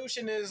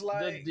prostitution is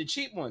like the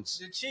cheap ones.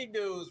 The cheap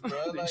dudes,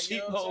 bro. The Like,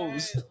 cheap you know what I'm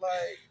hoes. saying?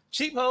 Like,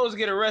 cheap hoes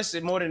get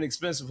arrested more than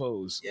expensive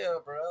hoes. yeah,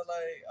 bro.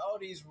 Like all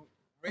these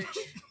rich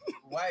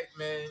white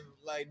men,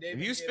 like they. If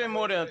you spend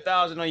more than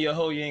 $1,000 on your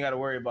hoe, you ain't got to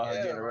worry about her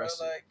getting arrested.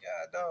 Bro, like,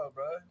 God, dog,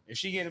 bro. If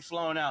she getting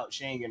flown out,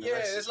 she ain't getting Yeah,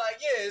 arrested. it's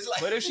like.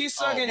 But if she's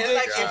sucking it's dick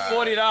like for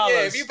 $40,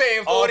 yeah, if you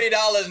paying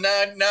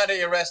 $40, now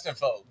they arresting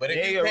folk. But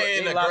if you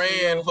paying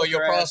 $1,000 for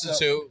your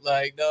prostitute,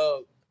 like,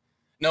 no,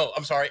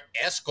 I'm sorry,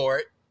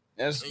 escort.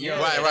 That's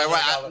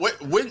right.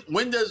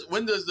 When does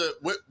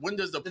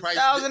the price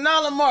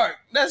 $1,000 mark?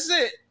 That's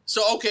it.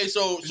 So okay,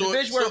 so the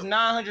bitch worth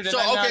 $999. So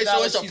okay,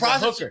 so it's a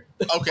prostitute.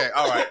 Okay,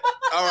 all right.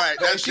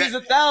 She's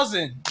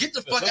 $1,000. Get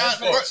the fuck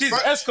out. She's an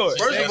escort.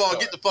 First of all,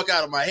 get the fuck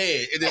out of my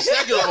head, and then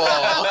second of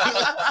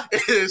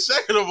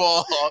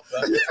all,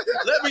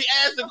 let me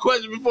ask the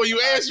question before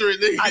you answer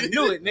it, nigga. I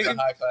knew it, nigga.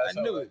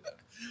 I knew it.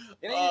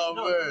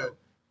 Man.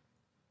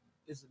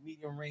 It's a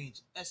medium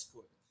range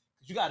escort.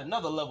 You got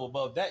another level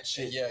above that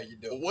shit. Yeah, you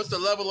do. What's the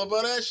level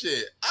above that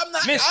shit? I'm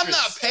not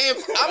Mistress. paying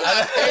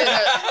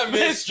that.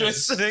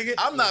 Mistress, nigga.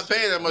 I'm not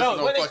paying that much No,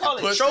 for what no they call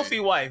fucking it? pussy. Trophy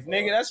wife,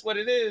 nigga. That's what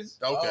it is.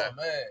 Okay. Oh,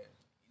 man.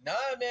 Nah,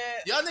 man.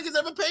 Y'all niggas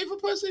ever paid for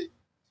pussy?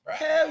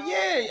 Hell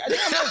yeah. I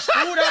think how much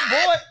food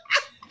I bought.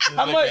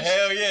 How much?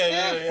 Hell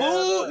yeah.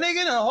 Food,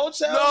 nigga, in a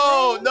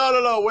hotel room.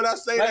 No. When I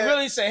say Like that,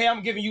 really say, hey,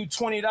 I'm giving you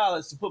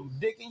 $20 to put my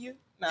dick in you?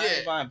 Nah, I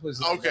ain't buying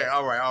pussy. Okay,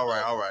 all right.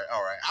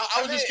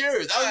 I was just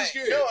curious. No,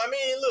 I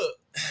mean, look.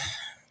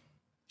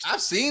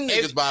 I've seen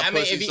niggas buy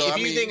pussy. If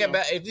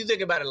you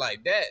think about it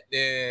like that,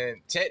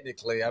 then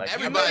technically, Like,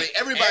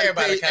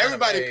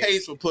 everybody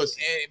pays for pussy.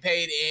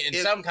 Paid in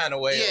some kind of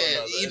way.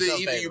 Yeah, or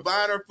either you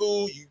buying her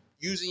food, you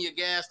using your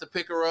gas to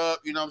pick her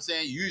up. You know what I'm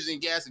saying? Using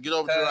gas to get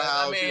over to her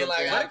house. I mean, you know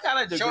like, What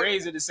kind of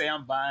degrades it to say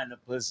I'm buying the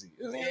pussy?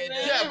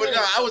 yeah, but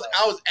no, I was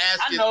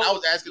asking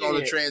on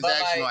the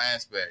transactional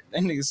aspect.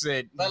 That nigga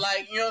said, but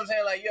like, you know what I'm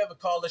saying? Like, you ever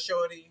call a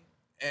shorty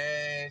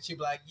and she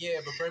be like, yeah,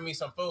 but bring me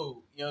some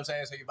food. You know what I'm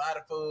saying? So you buy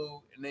the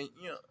food and then,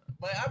 you know.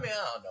 But I mean,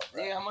 I don't know,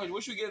 bro. yeah, how much?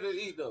 What you get her to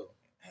eat though?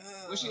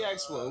 What she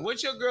asked for?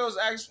 What your girls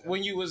asked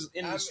when you was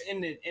in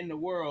the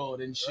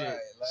world and shit? Right,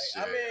 like,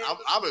 Shit. I mean,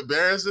 I'm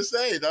embarrassed to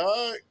say,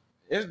 dog.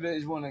 This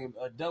bitch wanted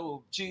a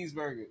double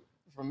cheeseburger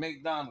from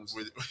McDonald's.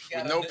 With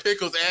no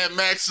pickles and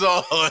mac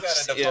sauce.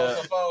 you got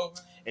a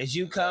default. As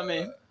you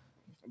coming,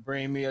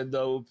 bring me a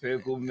double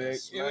pickle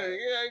mix. Right.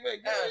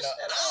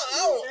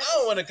 I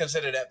don't want to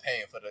consider that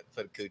paying for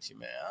the coochie,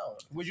 man. I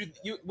don't.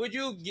 Would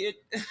you get?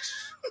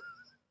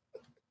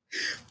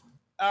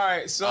 All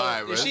right, so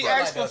bro, if she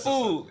that's asks for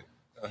food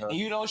Uh-huh. and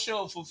you don't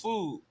show up for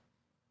food,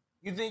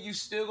 you think you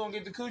still gonna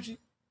get the coochie?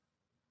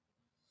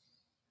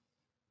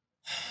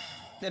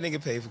 That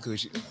nigga paid for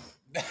coochie.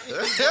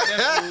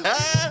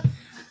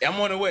 I'm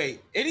on the way.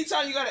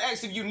 Anytime you gotta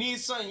ask if you need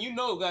something, you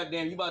know,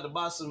 goddamn, you about to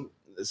buy some.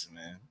 Listen,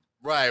 man.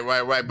 Right.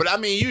 But I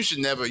mean, you should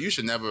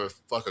never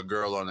fuck a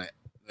girl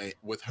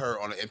with her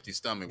on an empty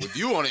stomach. With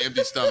you on an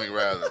empty stomach,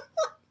 rather.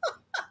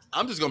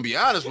 I'm just gonna be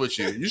honest with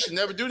you. You should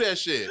never do that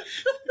shit.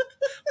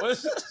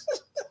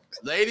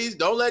 Ladies,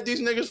 don't let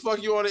these niggas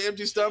fuck you on an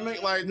empty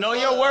stomach. Like, know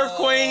your worth,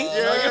 queen.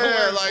 Yeah, know your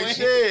worth, like queen.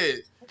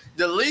 shit.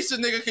 The least a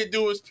nigga can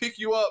do is pick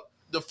you up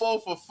the 4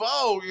 for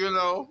 4, you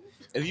know.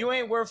 If you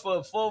ain't worth for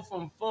a 4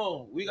 from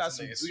 4, we got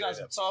some This nigga we got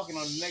some talking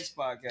on the next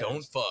podcast.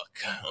 Don't fuck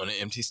on an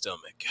empty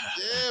stomach.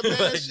 Yeah,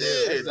 man,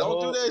 shit.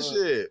 Don't do that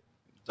shit.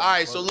 All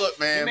right, so look,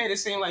 You man. made it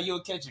seem like you'll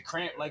catch a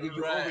cramp, like if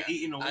you're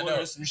overeating or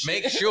water or some shit.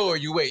 Make sure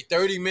you wait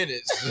 30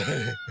 minutes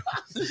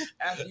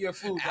after your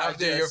food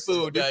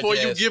Before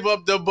you give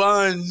up the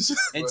buns.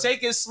 and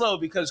take it slow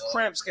because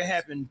cramps can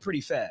happen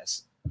pretty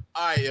fast.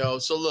 All right, yo.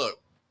 So look.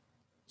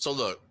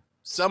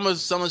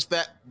 Summer's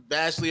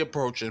vastly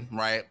approaching,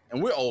 right?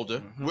 And we're older.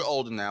 Mm-hmm. We're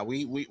older now.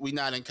 We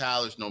not in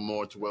college no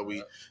more to where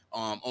we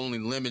only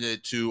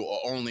limited to or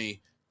only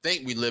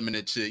think we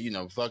limited to, you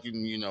know, fucking,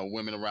 you know,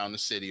 women around the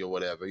city or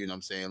whatever. You know what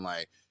I'm saying?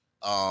 Like,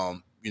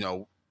 you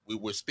know,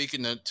 we're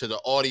speaking to the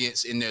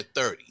audience in their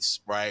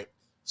 30s, right?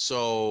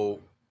 So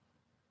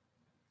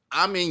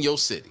I'm in your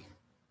city.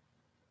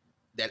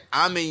 That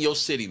I'm in your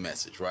city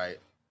message, right?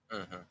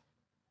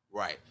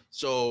 Right.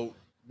 So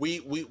we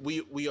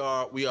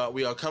are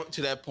coming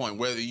to that point.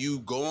 Whether you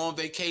go on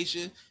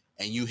vacation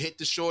and you hit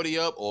the shorty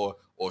up, or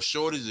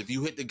shorties, if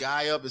you hit the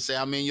guy up and say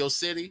I'm in your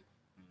city,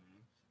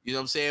 you know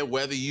what I'm saying.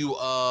 Whether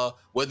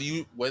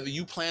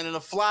you planning a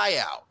fly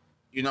out,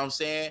 you know what I'm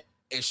saying.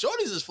 And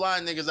shorties is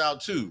flying niggas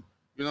out too.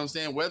 You know what I'm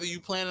saying. Whether you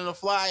planning a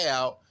fly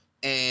out,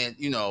 and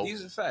you know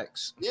These are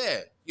facts. Yeah,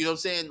 you know what I'm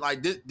saying.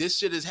 Like this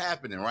shit is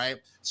happening, right?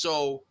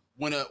 So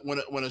when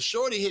a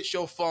shorty hits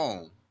your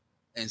phone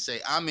and say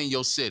I'm in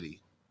your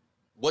city,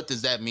 what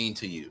does that mean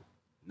to you?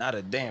 Not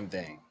a damn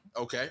thing.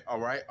 Okay, all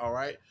right.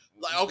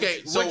 Like,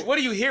 okay, so what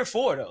are you here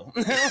for though?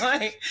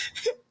 Like,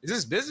 is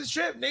this business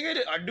trip, nigga?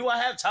 Or do I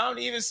have time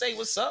to even say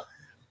what's up?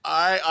 all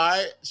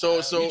right. So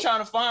You trying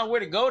to find where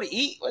to go to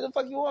eat? What the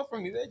fuck you want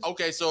from me, bitch?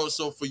 okay, so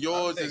for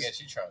yours I'm thinking is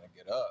she trying to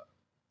get up.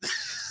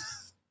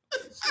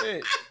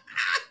 Shit.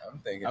 I'm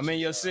thinking I'm in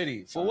she your trying-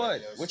 city. For I'm in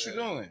what? your What you city.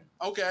 doing?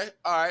 okay.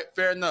 All right,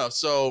 fair enough.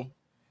 So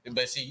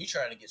But see, you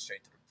trying to get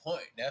straight to the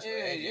point. That's what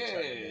AJ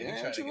trying to do. He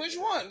trying to What get you to-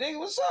 want, nigga?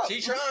 What's up?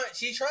 She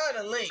trying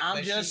to link. I'm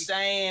but just she,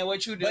 saying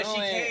what you doing. But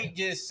she can't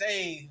just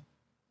say,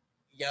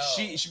 yo.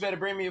 She better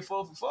bring me a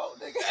 4 for 4,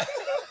 nigga.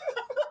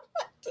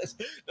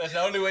 That's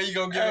the only way you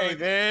gonna give Hey, it,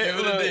 man, give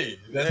it look, a D.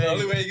 That's the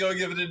only way you gonna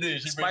give it a D.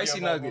 She bring you Spicy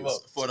a 4 for nuggets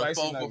 4. for the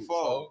Spicy 4 nuggets.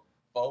 for 4.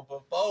 4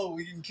 for 4,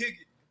 we can kick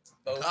it.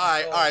 4 for All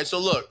right, 4. all right. So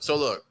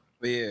look.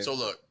 Yeah. So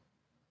look.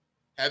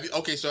 Have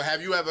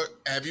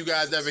you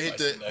guys ever hit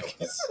Spicy the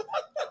nuggets.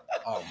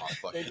 Oh my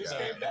fucking They just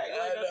god. came back.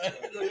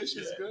 This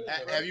shit's good.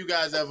 Have you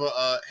guys ever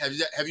have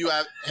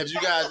you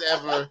guys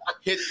ever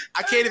hit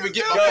I can't even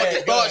get my Go fucking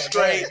ahead, go thoughts ahead,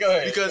 straight go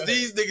ahead, because go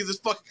these niggas is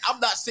fucking I'm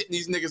not sitting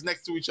these niggas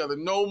next to each other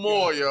no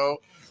more, yo.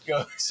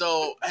 Go.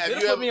 So have They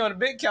you put ever me on the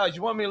big couch.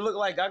 You want me to look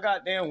like I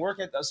got damn work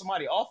at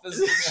somebody's office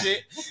and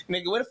shit?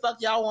 Nigga, where the fuck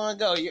y'all want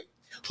to go?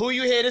 Who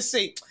you here to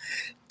see?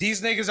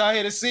 These niggas out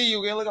here to see you.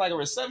 We look like a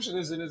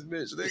receptionist in this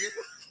bitch, nigga.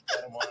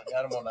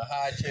 Got him on the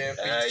high chair,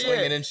 feet Yeah.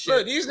 swinging and shit.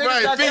 Look, these niggas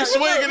right, got feet that-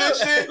 swinging and look,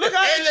 shit. Look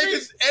how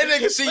and they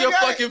can see Look your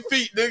at it. fucking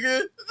feet,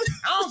 nigga.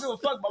 I don't give a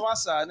fuck about my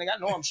side, nigga. I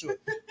know I'm short.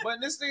 But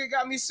this nigga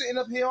got me sitting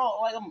up here all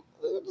like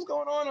what's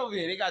going on over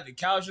here? They got the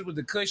couches with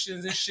the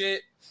cushions and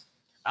shit.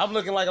 I'm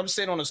looking like I'm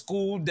sitting on a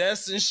school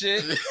desk and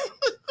shit.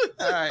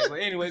 All right, but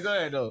anyway, go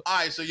ahead though. All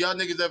right, so y'all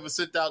niggas ever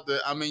sent out the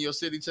I'm in your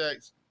city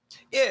text?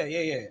 Yeah,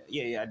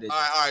 I did.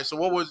 All right. So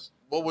what was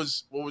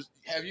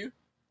have you?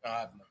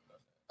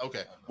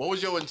 Okay. What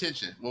was your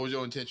intention? What was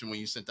your intention when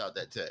you sent out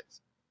that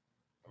text?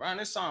 Around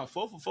this time,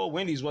 4 for 4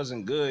 Wendy's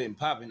wasn't good and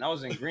popping. I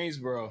was in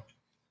Greensboro.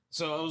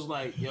 So I was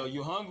like, yo,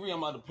 you hungry? I'm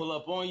about to pull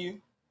up on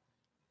you.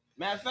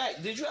 Matter of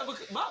fact, did you ever,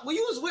 well,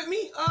 you was with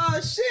me?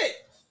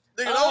 Shit.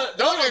 Nigga,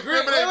 don't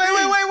incriminate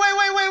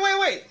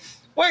me.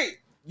 Wait.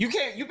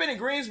 You've been in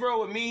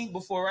Greensboro with me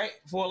before, right?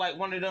 For like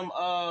one of them,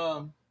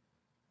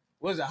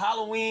 was it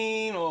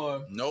Halloween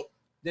or? Nope.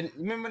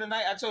 Remember the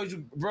night I told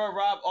you, bro,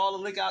 robbed all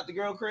the liquor out the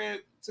girl crib?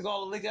 Took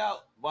all the liquor out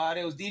while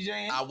they was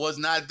DJing? I was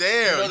not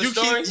there. You know the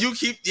story? You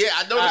keep yeah,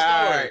 I know the story.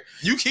 All right.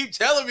 You keep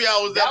telling me I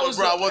was there, but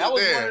bro, I wasn't that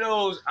was there. one of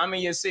those, I'm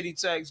in your city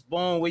text,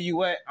 boom, where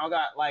you at? I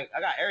got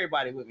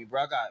everybody with me,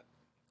 bro. I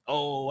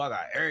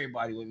got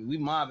everybody with me. We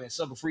mobbing,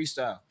 sucker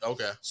freestyle.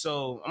 Okay.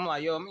 So I'm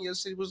like, yo, I'm in your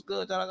city, what's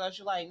good? Then I got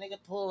you like, nigga,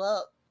 pull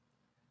up.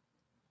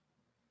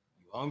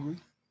 You hungry?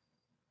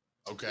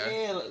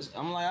 Okay. Yeah,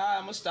 I'm like, all right,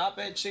 I'm gonna stop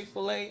at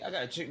Chick-fil-A. I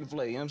got a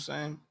Chick-fil-A, you know what I'm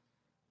saying?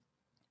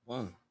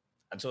 Boom.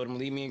 I told him to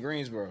leave me in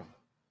Greensboro.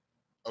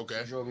 Okay.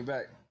 He drove me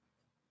back.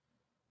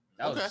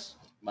 That Okay. was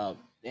about,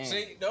 damn.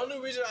 See, the only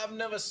reason I've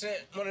never sent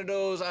one of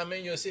those I'm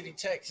in your city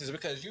texts is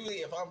because usually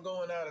if I'm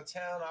going out of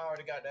town, I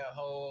already got that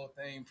whole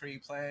thing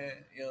pre-planned.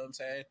 You know what I'm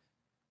saying?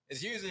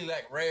 It's usually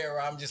like rare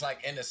where I'm just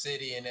like in the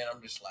city and then I'm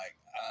just like,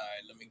 all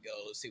right, let me go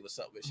see what's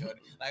up with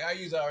shorty. Like I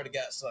usually already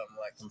got something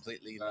like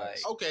completely like.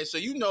 Okay, so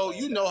you know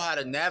how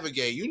to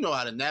navigate. You know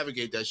how to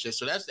navigate that shit.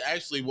 So that's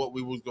actually what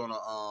we were gonna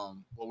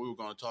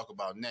talk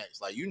about next.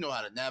 Like you know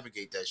how to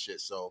navigate that shit.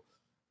 So,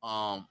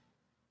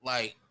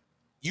 like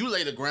you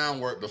lay the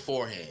groundwork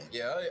beforehand.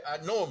 Yeah,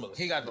 I normally.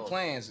 He got the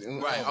plans.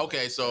 Right.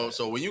 Okay. So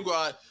when you go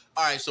out,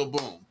 all right. So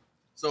boom.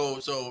 So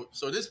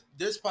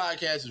this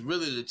podcast is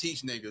really to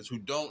teach niggas who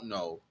don't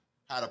know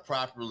how to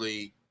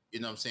properly, you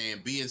know what I'm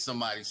saying, be in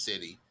somebody's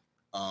city,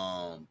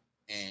 and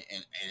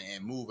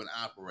move and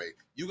operate.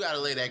 You got to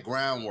lay that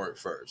groundwork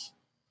first.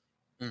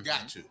 Mm-hmm.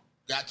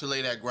 Got to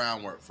lay that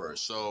groundwork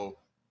first. So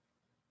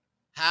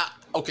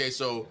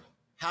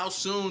how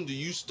soon do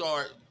you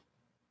start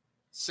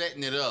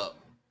setting it up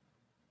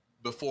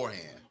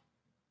beforehand?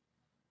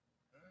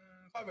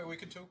 Probably a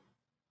week or two.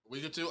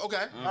 Week or two?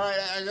 Okay. All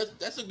right.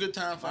 That's a good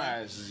time frame.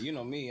 Right, you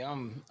know me,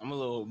 I'm a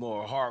little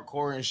more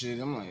hardcore and shit.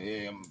 I'm like,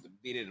 yeah, I'm gonna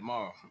beat it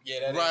tomorrow.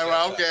 Yeah, that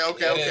Right. is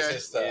Okay.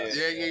 his style.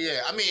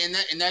 Yeah. I mean,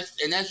 and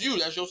that's you.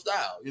 That's your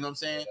style. You know what I'm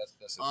saying?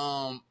 That's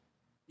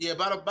Yeah,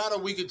 about a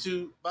week or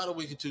two. About a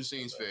week or two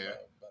seems fair.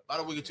 About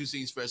a week or two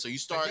seems fair. So you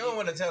start. You don't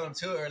want to tell him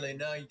too early.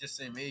 No, you just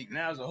say me.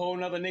 Now there's a whole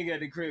nother nigga at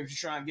the crib just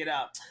trying to get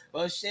out.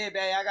 Well, shit,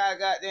 babe, I got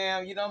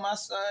goddamn, my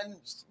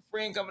son's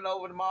friend coming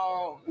over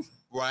tomorrow.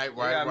 Right.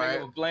 Make up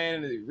a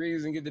plan and the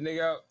reason get the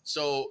nigga out.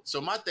 So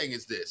my thing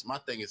is this.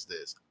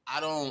 I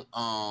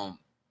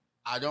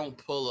don't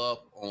pull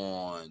up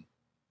on.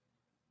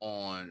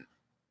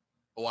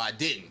 Or I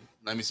didn't.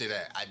 Let me say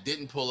that I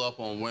didn't pull up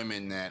on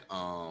women that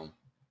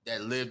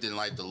lived in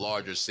like the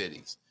larger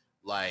cities.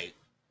 Like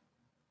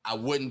I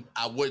wouldn't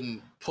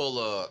pull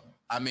a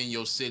I'm in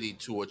your city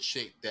to a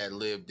chick that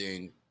lived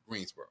in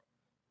Greensboro.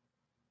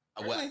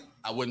 Really?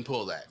 I wouldn't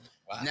pull that.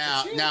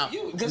 Wow. Now,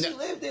 because you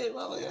lived there.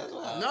 Well, that's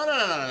why.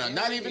 No.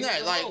 Not even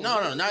that. Like,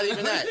 no. Not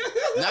even that.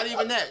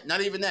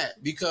 Not even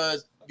that.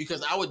 Because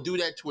because I would do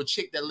that to a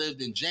chick that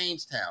lived in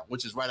Jamestown,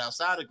 which is right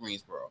outside of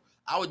Greensboro.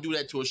 I would do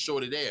that to a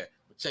shorty there.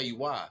 I'll tell you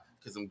why.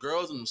 Because them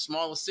girls in the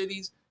smaller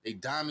cities, they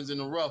diamonds in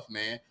the rough,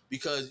 man.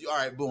 Because all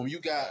right, boom, you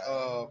got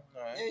yeah,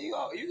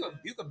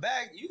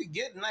 you could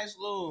get a nice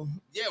little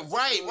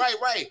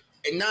right.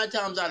 And 9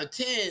 times out of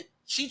 10,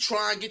 she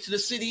try and get to the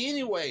city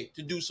anyway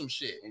to do some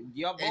shit. And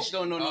y'all both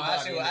don't know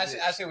nobody. I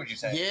see what you're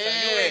saying. Yeah,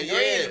 so you in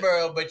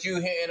Greensboro, but you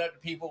hitting up the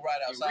people right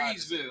outside.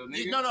 Reedsville,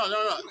 nigga. No.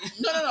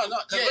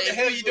 What the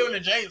hell you doing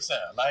in Jamestown?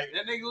 Like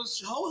that nigga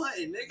was hoe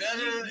hunting,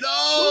 nigga.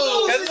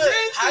 No.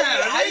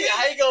 How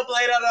you gonna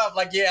play that off?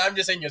 Like, yeah, I'm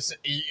just in your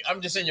city.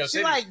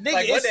 She like,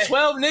 nigga, it's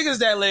 12 niggas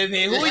that live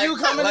here. Who are you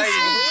coming to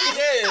see?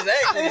 Yeah,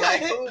 exactly.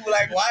 Like, who?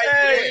 Like, why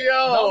Hey, you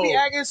yo. Don't be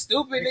acting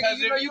stupid, Because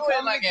nigga. You know if you you in,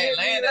 come like, to get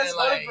me. Atlanta, Let's go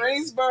like- to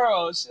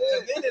Greensboro. Shit. So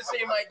then it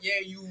seemed like, yeah,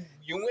 you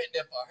went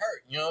there for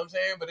hurt. You know what I'm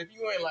saying? But if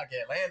you ain't like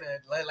Atlanta,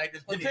 like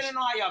this, Depending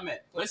on how y'all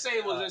met. Let's say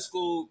it was in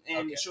school and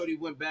Okay. Shorty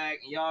went back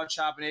and y'all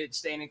chopping it,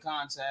 staying in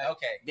contact.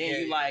 Okay.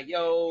 Then you like,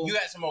 yo, you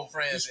got some old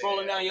friends. you scrolling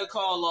there. down your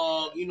call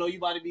log, you know you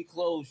about to be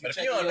close. But if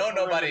checking you don't your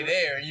know nobody perimeter.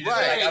 there, and you just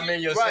Right. like, I'm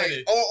in your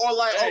city. Or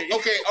like, Hey.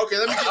 okay,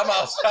 let me I'm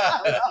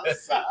outside.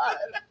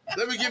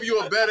 let me give you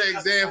a better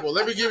example.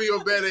 Where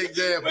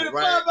the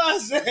Right, fuck I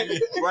said?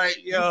 right.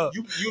 Yo.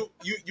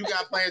 You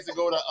got plans to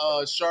go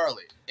to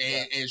Charlotte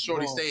and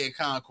Shorty Boom. stay in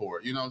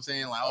Concord. You know what I'm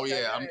saying? Like, oh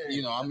Okay, yeah,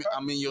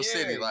 I'm in your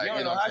city. Like, you you don't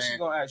know know what how I'm she saying?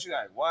 gonna act. She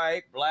like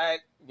white,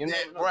 black, you know.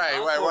 Yeah,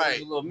 right.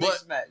 A little But-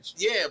 mixed match.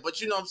 Yeah,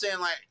 but you know what I'm saying?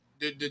 Like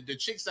the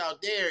chicks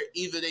out there,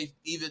 either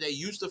they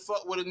used to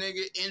fuck with a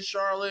nigga in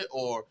Charlotte,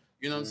 or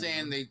you know what I'm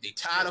saying, they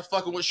tired of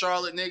fucking with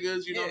Charlotte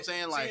niggas. You know what I'm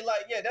saying? Like,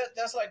 See,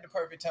 that's like the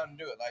perfect time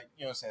to do it. Like,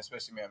 you know what I'm saying?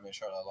 Especially me, I'm in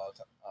Charlotte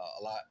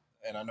a lot,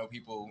 and I know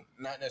people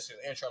not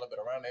necessarily in Charlotte, but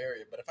around the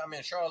area. But if I'm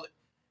in Charlotte,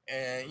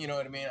 and you know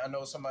what I mean, I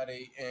know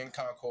somebody in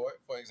Concord,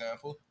 for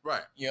example.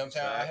 right, You know what I'm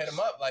saying? I hit them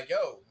up like,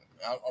 yo,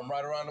 I'm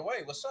right around the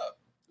way. What's up?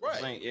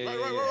 right, Yeah,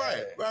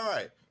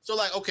 right. So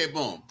like, okay,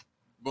 boom,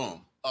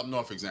 up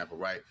north example,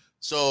 right?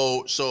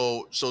 So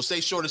say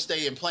Shorty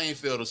stay in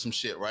Plainfield or some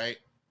shit, right?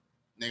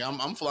 Nigga,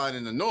 I'm flying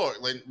in the north.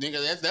 Like,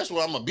 nigga, that's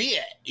where I'm gonna be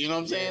at. You know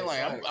what I'm saying?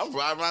 Like, I'm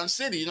right around the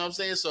city. You know what I'm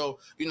saying? So,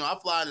 you know, I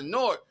fly in the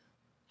north.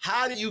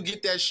 How do you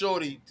get that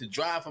shorty to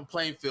drive from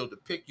Plainfield to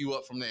pick you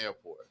up from the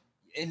airport?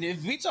 And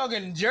if we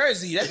talking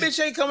Jersey, that bitch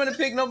ain't coming to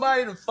pick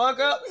nobody to fuck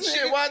up.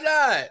 Shit, why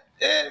not?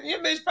 Yeah, your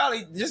bitch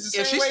probably just the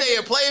same If she way. stay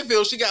in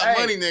Plainfield, she got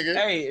money, nigga.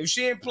 Hey, if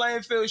she ain't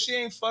playing field, she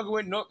ain't fucking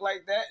with Nook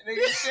like that,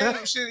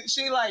 nigga.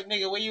 She like,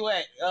 nigga, where you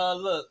at?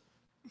 Look,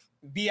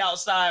 be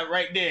outside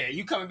right there.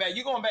 You coming back?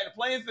 You going back to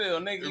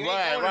Plainfield, nigga? You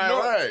ain't going to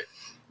Nook. Right.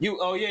 You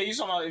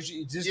talking about if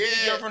she just Yeah,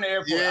 pick her from the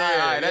airport? yeah,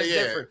 all right, that's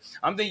yeah. different.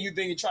 I'm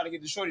thinking you trying to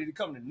get the shorty to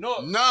come to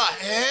Nook. Nah,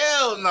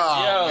 hell no,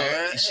 Yo,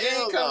 man. she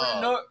Hell ain't coming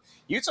to no. Nook.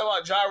 You talking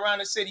about drive around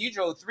the city? You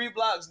drove 3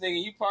 blocks,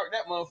 nigga. You parked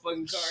that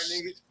motherfucking car,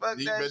 nigga. Fuck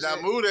You that better shit.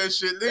 not move that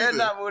shit, Better nigga.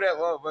 not move that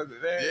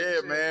motherfucker. Man. Yeah,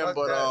 Shit, man. fuck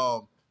But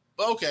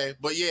that. okay,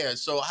 but yeah.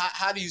 So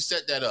how do you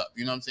set that up?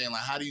 You know what I'm saying?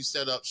 Like, how do you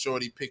set up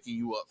shorty picking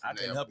you up from I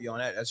there? can help you on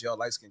that. That's your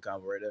light skin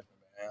combo right there.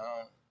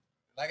 Man,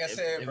 like I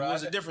said, If bro, it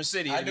was a different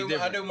city, I it'd be do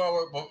different. my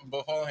work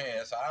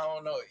beforehand, so I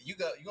don't know. You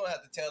gonna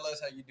have to tell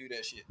us how you do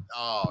that shit.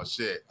 Oh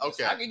shit.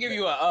 Okay. I can give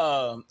you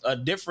a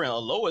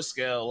lower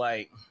scale,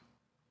 like,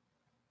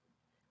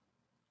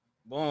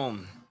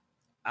 boom.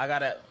 I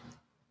gotta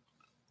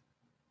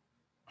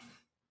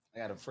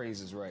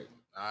phrase this right.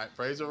 All right.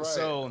 Praise it right.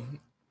 So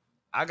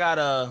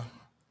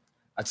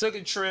I took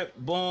a trip,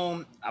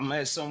 boom, I'm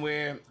at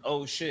somewhere,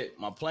 oh shit,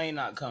 my plane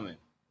not coming.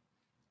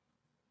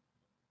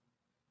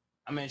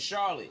 I'm in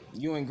Charlotte,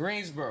 you in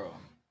Greensboro.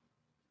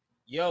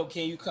 Yo,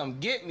 can you come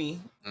get me?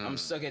 I'm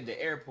stuck at the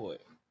airport.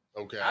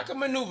 okay. I can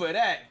maneuver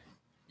that.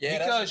 Yeah,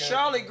 Because that's a good-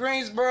 Charlotte,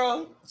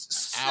 Greensboro,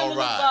 similar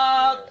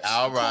ride. vibe,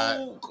 I'll ride.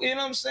 cool, you know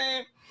what I'm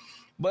saying?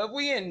 But if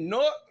we in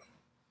North,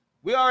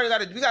 we got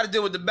to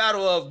deal with the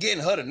battle of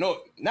getting her to North,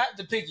 not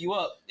to pick you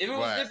up. If it was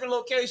Right. different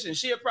locations,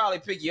 she'll probably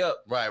pick you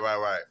up. Right.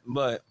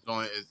 But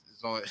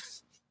It's only.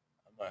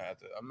 I'm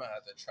gonna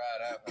have to try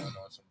that one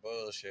on some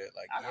bullshit.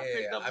 Like, I got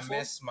picked yeah, up I before.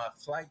 missed my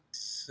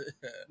flights.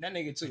 that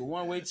nigga took a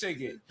one-way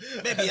ticket.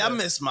 Baby, I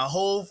missed my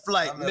whole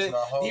flight. I missed my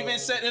whole He been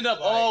setting it up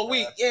flight, all bro.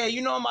 week. Yeah,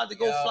 you know I'm about to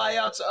go Yo, fly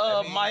out to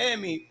let me-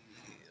 Miami.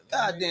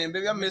 God damn,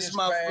 baby, I let me missed just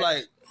my crash.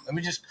 flight. Let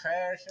me just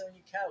crash on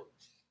your couch,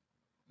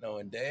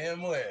 knowing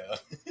damn well.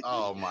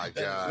 Oh my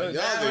god. Look,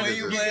 Y'all that's when niggas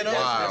you is played on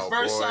wild, the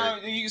first boy.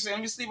 time you can say, let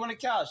me sleep on the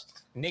couch.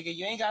 Nigga,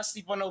 you ain't got to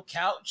sleep on no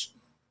couch.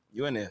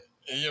 You in there.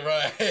 You're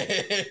right.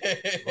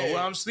 But where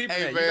I'm sleeping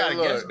Hey, at, man, you got a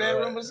look, guest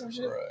bedroom or some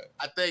shit? Right.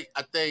 I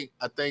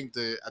think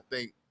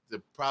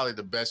the probably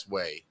the best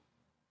way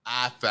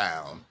I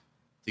found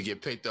to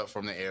get picked up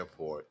from the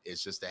airport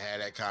is just to have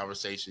that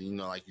conversation, you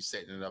know, like you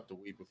setting it up the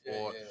week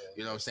before. Yeah.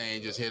 You know what I'm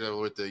saying? Just hit her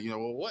with the, you know,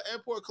 well, what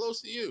airport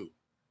close to you?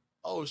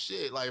 Oh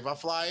shit. Like if I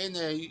fly in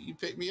there, you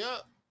pick me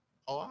up.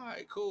 Oh, all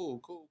right,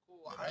 cool. All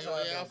right,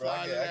 I'll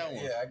fly in that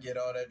one. Yeah, I get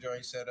all that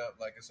joint set up,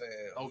 like I said,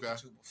 a week Okay. or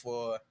two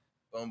before,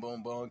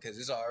 boom, because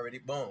it's already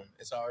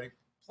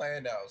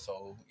planned out.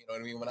 So you know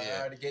what I mean. When I Yeah.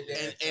 already get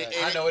there,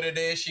 And I know what it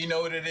is. She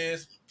know what it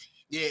is.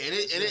 Yeah,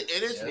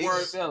 it is Yeah,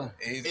 work. selling.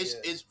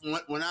 It's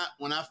when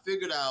I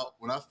figured out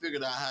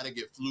how to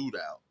get flued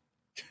out.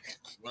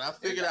 When I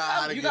figured out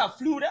how to got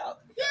flued out.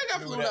 Yeah, I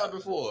got flued out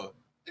before.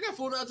 I got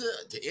flued out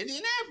to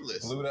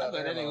Indianapolis. I thought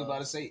that nigga was about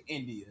to say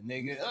India,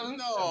 nigga. No,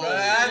 bro,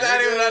 I thought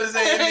he was about to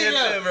say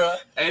India too, bro.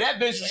 Hey, that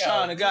bitch was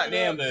trying to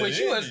goddamn put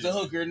you as the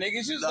hooker,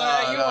 nigga. She was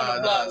like, hey, you on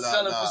the block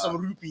selling for some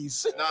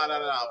rupees. No.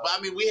 But I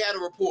mean, we had a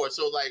report.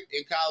 So, like,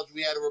 in college,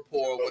 we had a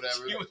report or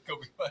whatever. He was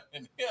going to be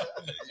fucking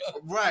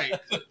him. Right.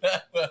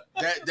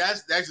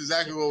 That's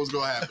exactly what was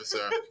going to happen,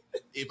 sir.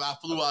 If I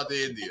flew out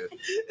to India.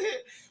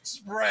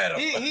 Spread him.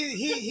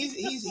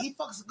 He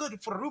fucks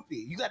good for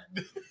rupee. You got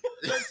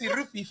 30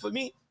 rupee for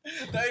me.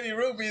 30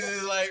 rupees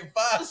is like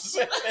 5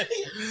 cents.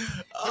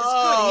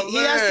 He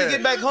has to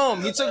get back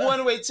home. He took a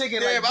one-way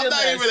ticket. Damn, like I'm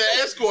not even an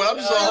escort. I'm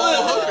just a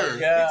Oh, whole hooker.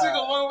 God. He took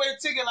a one-way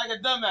ticket like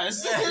a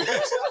dumbass.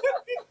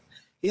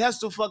 He has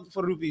to fuck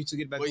for rupee to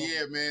get back But home.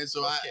 yeah, man.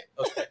 So Okay.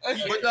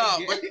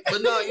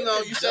 but no, you know,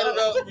 you set it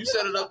up. You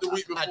set it up the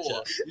week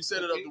before. You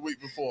set it up the week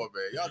before,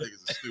 man. Y'all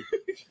niggas are stupid.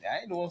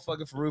 I ain't the one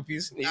fucking for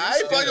rupees. I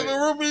ain't fucking with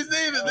rupees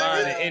neither,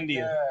 Flying nigga. to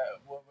India.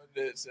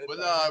 But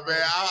nah,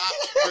 man.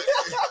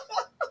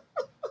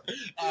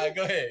 All right,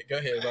 go ahead,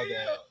 my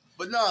bad.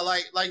 But no,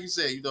 like you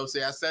said, you know what I'm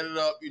saying? I set it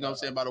up, you know what I'm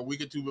saying, about a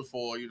week or two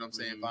before, you know what I'm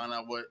saying, found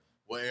out what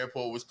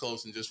airport was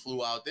close and just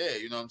flew out there,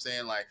 you know what I'm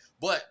saying? Like,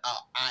 but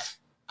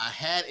I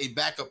had a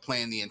backup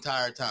plan the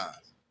entire time.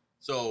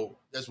 So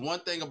that's one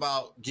thing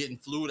about getting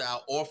flued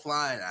out or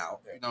flying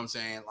out, you know what I'm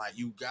saying? Like,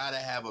 you gotta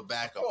have a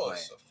backup plan.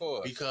 Of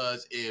course.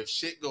 Because if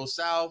shit goes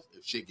south,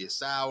 if shit gets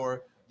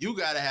sour, you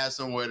gotta have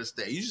somewhere to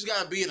stay. You just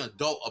gotta be an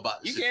adult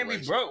about the You situation.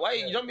 can't be broke. Why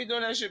you don't be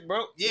doing that shit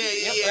broke? Yeah.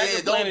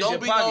 Don't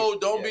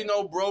Don't be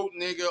no broke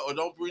nigga or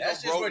don't be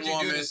That's no just broke what you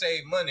woman. do to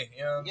save money.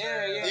 You know what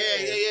I'm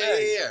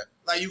saying? Yeah.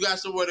 Like, you got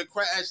somewhere to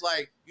crash.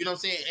 Like, you know what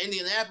I'm saying?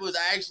 Indianapolis,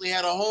 I actually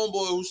had a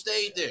homeboy who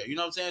stayed there. You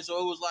know what I'm saying? So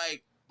it was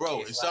like,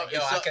 bro,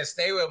 I can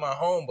stay with my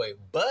homeboy,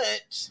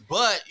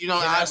 but you know,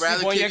 I'd rather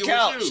kick on your it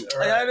couch. with you.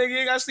 Right. You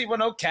ain't gotta sleep on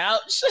no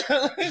couch.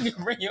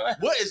 Bring your ass.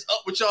 What is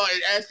up with y'all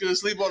and asking to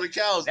sleep on the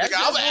couch? That's Nigga,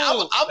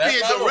 his I'm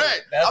being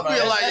direct. I'm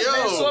being like,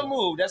 That's yo. a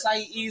move. That's how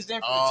he eased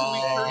in for the 2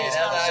 week previous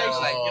that's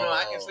conversation. like, you know,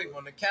 I can sleep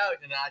on the couch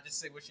and I just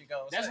see what she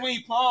gonna That's say. when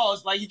he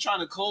paused, like he trying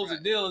to close the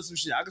deal or some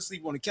shit. I can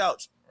sleep on the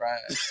couch. Right.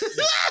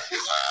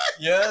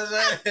 You know what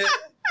I'm saying?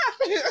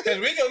 Because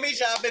we gonna meet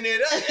shopping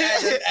it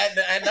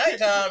up at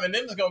nighttime, and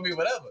then it's gonna be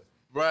whatever.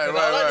 Right. All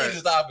I need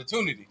is the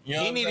opportunity. You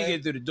know He need to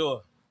get through the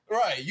door.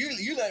 right.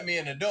 You let me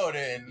in the door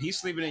there, and He's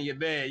sleeping in your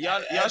bed.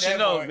 Y'all At should that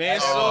know, point, man.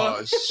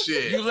 Oh, So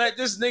shit. you let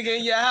this nigga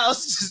in your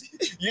house.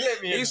 you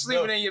let me in. He's the door.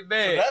 sleeping in your So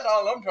bed. that's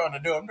all I'm trying to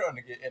do. I'm trying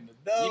to get in the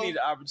door. You need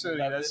the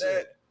opportunity. After That's that,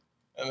 it.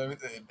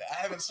 I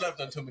haven't slept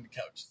on too many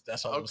couches.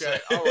 That's all I'm Okay, saying.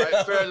 all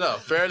right. Fair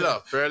enough.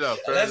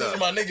 This is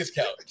my nigga's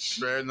couch.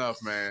 Fair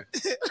enough, man.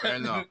 Fair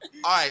enough.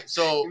 All right,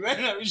 so You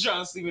better not be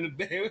trying to sleep in the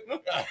bed with him.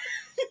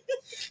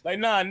 Like,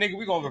 nah, nigga,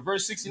 we gonna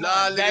reverse 69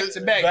 Nah, back nigga,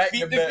 to back,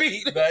 feet to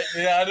feet.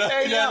 Yeah, I know.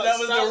 Hey, yo, that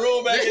was stop. the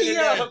rule back in the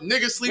Yo. day.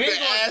 niggas sleeping We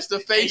ain't gonna- ass to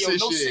Hey, face yo, and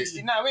no shit.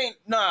 69. We ain't,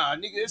 nah,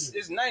 nigga,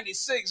 it's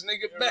 96,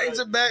 nigga. Back Right.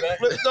 to back,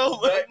 flipped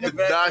over. Back to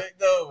back, Die.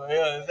 flipped over.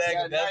 Yeah, exactly.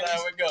 Yeah, That's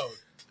how it goes.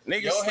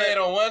 Nigga, Your head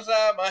on one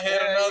side, my head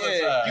on the other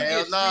side. You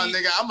Hell get nah, three-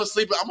 nigga. I'm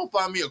gonna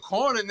find me a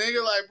corner,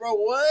 nigga. Like, bro,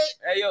 what?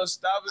 Hey, yo,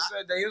 stop and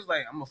said that. He was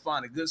like, I'm gonna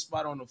find a good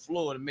spot on the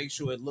floor to make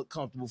sure it look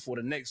comfortable for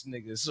the next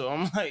nigga. So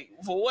I'm like,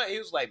 for what? He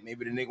was like,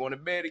 maybe the nigga on the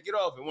bed to get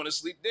off and want to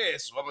sleep there,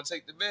 so I'm gonna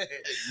take the bed.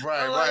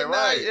 Right, I'm like,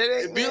 nah,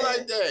 It be man.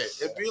 like that.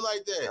 It be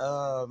like that.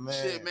 Oh, man.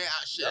 Shit, man.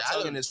 I'm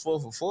talking this 4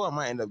 for 4. I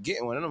might end up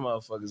getting one of them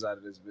motherfuckers out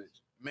of this bitch.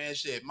 Man,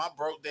 shit. My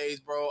broke days,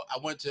 bro.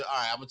 I'm gonna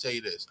tell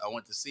you this. I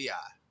went to CI.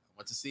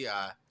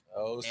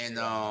 Oh, And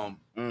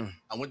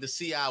I went to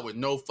CI with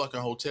no fucking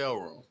hotel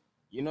room.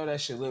 You know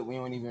that shit lit. We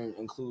don't even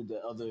include the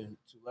other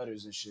 2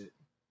 letters and shit.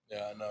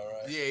 yeah, I know,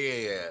 right?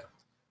 Yeah.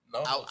 No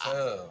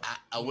hotel.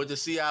 I went to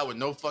CI with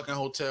no fucking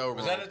hotel room.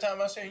 Was that the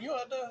time I seen you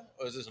out there,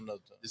 or is this another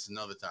time? This is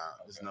another time.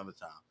 This is Okay. another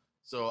time.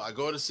 So I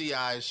go to CI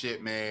and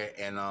shit, man,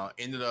 and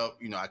ended up,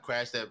 you know, I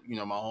crashed at, you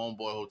know, my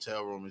homeboy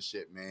hotel room and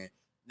shit, man.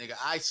 Nigga,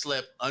 I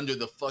slept under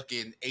the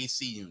fucking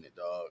AC unit,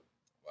 dog.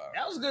 Wow.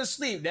 That was good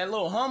sleep. That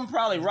little hum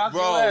probably rocked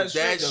Bro, your ass.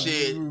 that straight.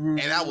 shit, and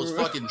I was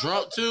fucking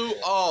drunk too.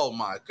 Oh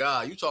my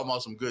god, you talking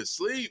about some good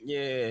sleep?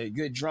 Yeah,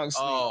 good drunk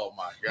sleep. Oh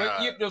my But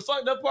god. the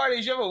fucked up part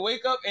is you ever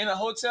wake up in a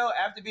hotel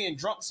after being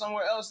drunk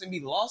somewhere else and be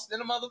lost in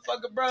a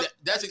motherfucker, bro?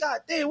 That's God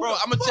damn, bro.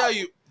 what I'm the gonna fuck? tell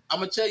you.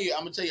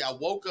 I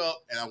woke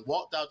up and I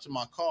walked out to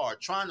my car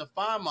trying to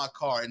find my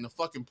car in the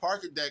fucking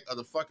parking deck of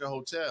the fucking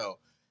hotel,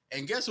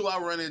 and guess who I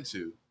run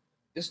into?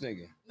 This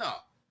nigga. No,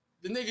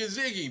 the nigga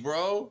Ziggy,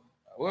 bro.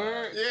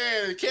 Word?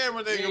 Yeah, the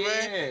camera nigga,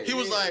 man. He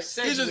was like, this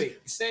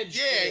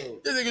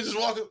nigga just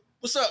walking.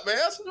 What's up, man?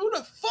 I said, who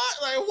the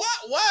fuck? Like,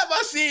 why am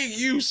I seeing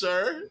you,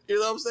 sir? You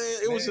know what I'm saying?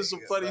 It was just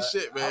some funny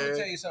shit, I'm gonna tell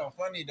man. you something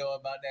funny though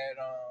about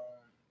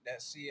that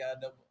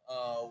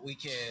CIW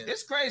weekend.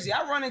 It's crazy.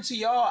 I run into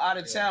y'all out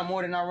of town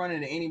more than I run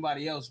into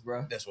anybody else,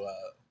 bro. That's why.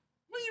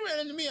 When you ran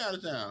into me out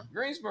of town?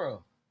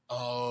 Greensboro.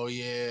 Oh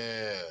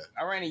yeah.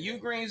 I ran in U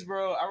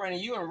Greensboro. I ran in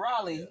U in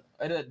Raleigh.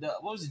 The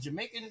what was it,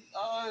 Jamaican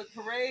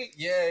parade?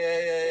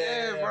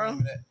 Yeah, bro. I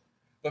remember that.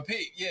 But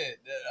Pete,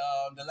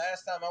 the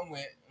last time I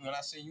went, when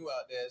I seen you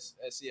out there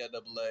at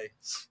CLAA,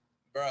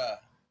 bruh.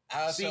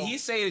 He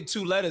say the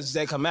 2 letters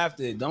that come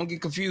after it. Don't get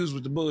confused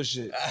with the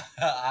bullshit.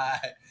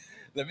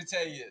 Let me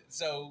tell you.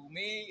 So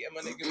me and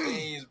my nigga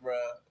Beans, bro,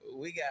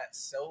 we got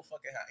so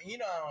fucking high. You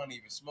know I don't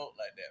even smoke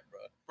like that, bro.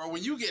 Bro,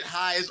 when you get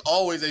high, it's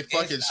always a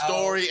fucking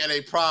story and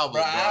a problem,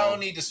 bro. I don't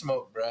need to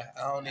smoke, bro.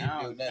 I don't need to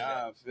do nothing.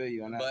 I feel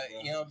you on that. But bro.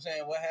 you know what I'm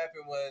saying? What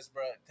happened was,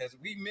 bro, because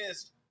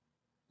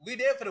we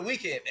there for the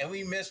weekend and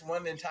we missed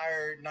one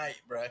entire night,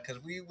 bro,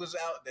 because we was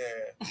out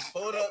there. We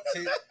pulled up to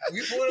a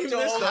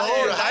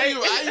hotel. How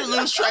you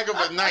lose track of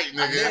a night,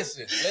 nigga?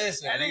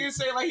 Listen. That nigga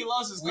say like he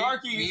lost his car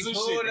keys We and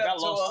pulled shit. up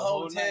to a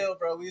hotel,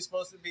 bro. We was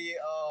supposed to be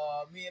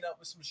meeting up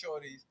with some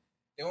shorties.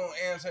 They won't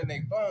answer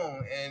their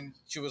phone, and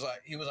he was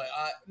like,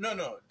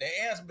 no. They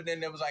answered, but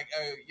then they was like,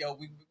 yo,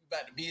 we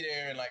about to be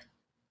there in like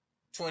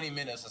 20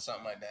 minutes or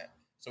something like that.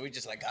 So we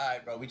just like, all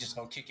right, bro, we just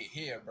gonna kick it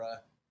here, bro.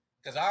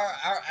 Because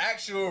our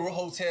actual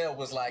hotel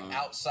was like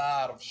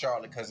outside of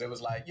Charlotte, because it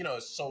was like,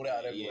 it's sold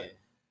out everywhere.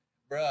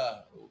 Yeah.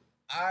 Bruh,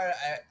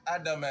 our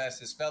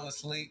dumbasses fell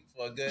asleep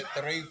for a good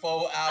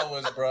 3-4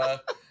 hours,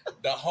 bruh.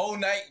 The whole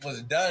night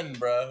was done,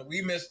 bruh.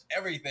 We missed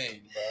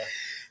everything, bruh.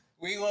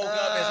 We woke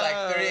up, it's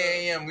like 3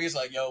 a.m. We was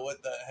like, yo,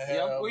 what the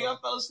hell? Y'all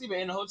fell asleep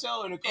in the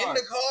hotel or in the car? In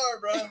the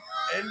car, bruh.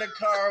 In the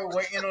car,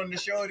 waiting on the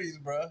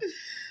shorties, bruh.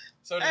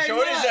 So the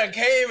shorties done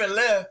came and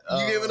left.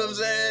 You get what I'm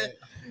saying?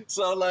 Man.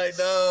 So, like,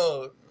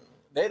 no.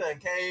 They done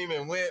came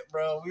and went,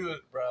 bro.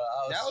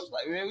 That was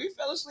like, man, we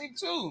fell asleep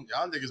too.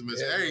 Y'all niggas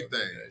missing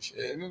everything.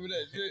 Remember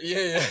that shit?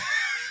 Yeah.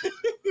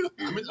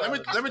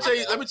 let me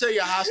tell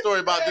you a hot story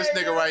about this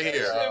nigga right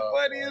here.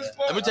 Funny as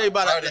fuck. Let me tell you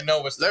about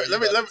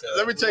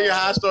let me tell you a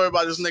hot story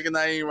about this nigga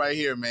Naeem right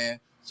here, man.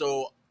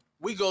 So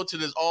we go to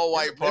this all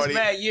white party.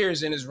 There's mad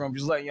years in this room,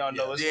 just letting y'all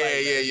know.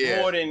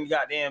 It's more than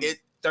goddamn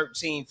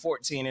 13,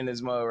 14 in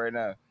this mode right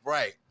now.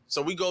 Right.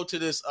 So we go to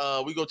this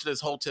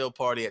hotel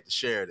party at the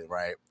Sheraton,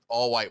 right?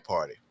 All white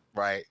party,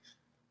 right?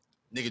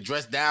 Nigga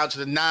dressed down to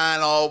the 9,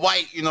 all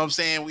white, you know what I'm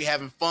saying? We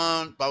having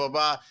fun, blah, blah,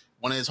 blah.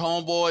 One of his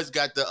homeboys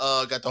got the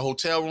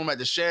hotel room at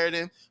the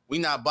Sheraton. We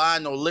not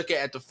buying no liquor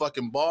at the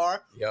fucking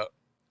bar. Yep.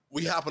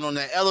 We hopping on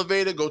that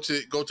elevator, go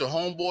to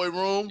homeboy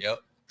room, yep,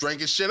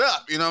 drinking shit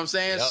up, you know what I'm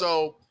saying? Yep.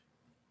 So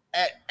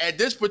at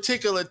this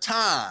particular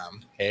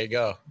time, here you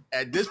go.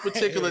 At this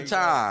particular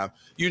time,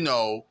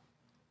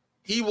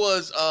 he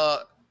was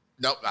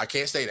nope, I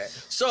can't say that.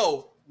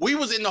 So we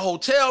was in the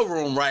hotel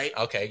room, right?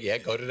 Okay, yeah,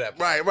 go to that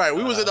part. Right.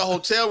 We was in the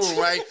hotel room,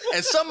 right?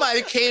 And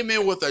somebody came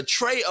in with a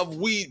tray of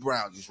weed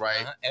brownies,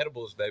 right?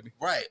 Edibles, baby.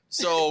 Right.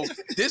 So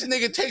this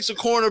nigga takes a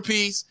corner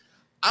piece.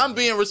 I'm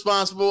being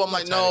responsible. I'm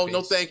like, no,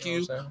 thank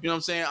you. You know what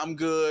I'm saying? I'm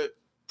good.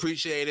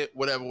 Appreciate it.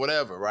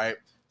 Whatever, right?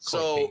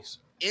 So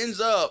ends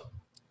up,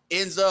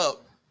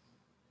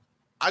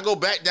 I go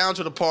back down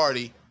to the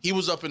party. He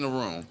was up in the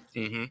room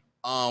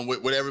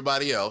with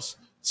everybody else.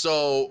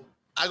 So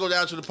I go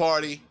down to the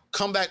party,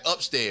 come back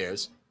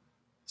upstairs.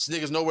 This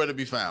nigga's nowhere to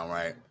be found,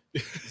 right?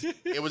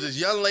 It was this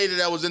young lady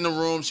that was in the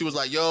room. She was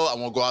like, yo, I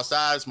want to go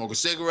outside, smoke a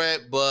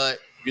cigarette, but,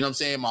 you know what I'm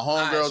saying, my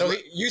homegirls. So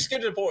you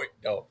skipped the point,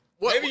 though.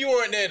 What? Maybe you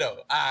weren't there,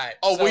 though. All right.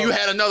 Oh, well, you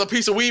had another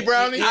piece of weed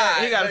brownie?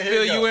 Yeah, he got to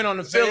fill you in on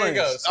the feelings.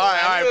 So all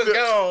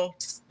right.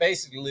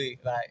 Basically,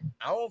 like,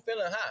 I wasn't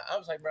feeling high. I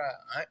was like, bro,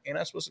 ain't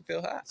I supposed to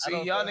feel high?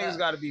 See, y'all niggas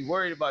got to be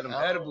worried about them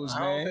edibles,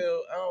 man. I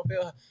don't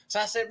feel high. So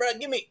I said, bro,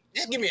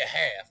 just give me a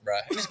half, bro.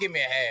 Just give me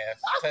a half.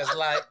 Because,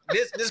 like,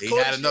 this he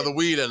had another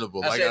weed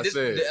edible, I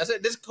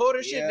said, this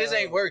quarter shit, this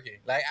ain't working.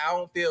 Like, I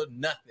don't feel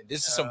nothing.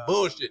 This is some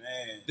bullshit.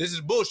 Man. This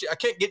is bullshit. I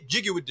can't get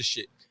jiggy with this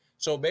shit.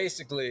 So,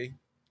 basically,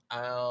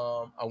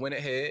 I went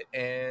ahead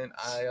and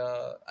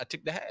I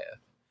took the half.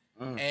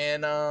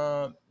 And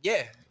at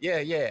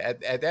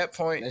that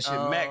point,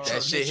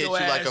 that shit hit you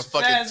like a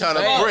fucking ton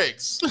of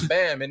bricks.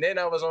 Bam, and then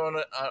I was on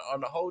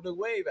a whole new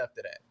wave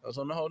after that. I was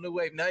on a whole new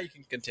wave. Now you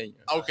can continue.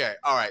 Okay,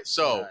 all right.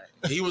 So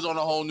he was on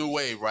a whole new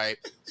wave, right?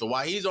 So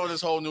while he's on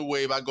this whole new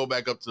wave, I go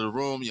back up to the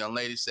room. Young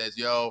lady says,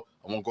 "Yo,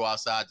 I want to go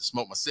outside to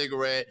smoke my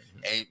cigarette."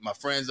 And my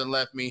friends done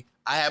left me.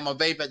 I had my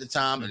vape at the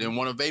time, and didn't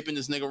want to vape in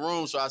this nigga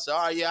room. So I said,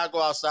 "All right, yeah, I'll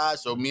go outside."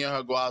 So me and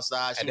her go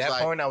outside. At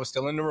that point, I was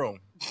still in the room.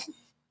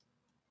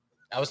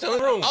 I was still in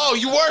the room. Oh,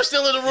 you were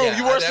still in the room.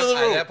 You were still in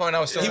the room. At that point, I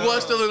was still. He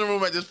was still in the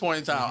room at this point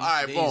in time. All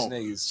right, boom.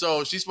 Niggas.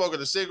 So she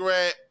smoking a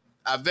cigarette.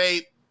 I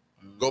vape.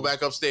 Go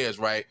back upstairs,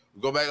 right?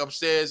 Go back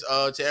upstairs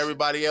to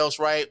everybody else,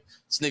 right?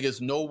 This nigga's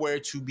nowhere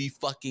to be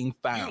fucking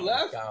found. You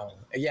left?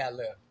 Yeah, I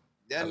left.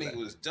 That nigga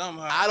was dumb.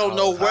 I don't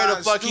know where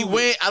the fuck he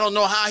went. I don't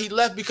know how he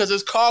left because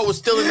his car was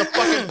still in the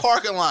fucking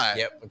parking lot.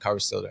 Yep, the car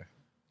was still there.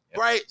 Yep.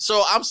 Right?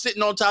 So I'm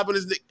sitting on top of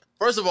this nigga.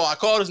 First of all, I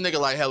called this nigga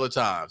like hella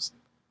times.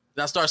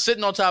 Then I start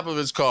sitting on top of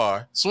his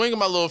car, swinging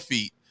my little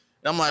feet.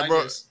 And I'm like,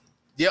 bro,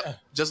 yep,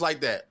 just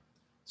like that.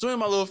 Swinging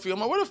my little feet. I'm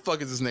like, where the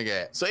fuck is this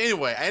nigga at? So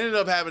anyway, I ended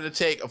up having to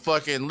take a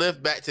fucking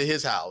lift back to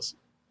his house,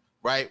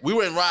 right? We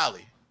were in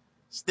Raleigh.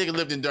 This nigga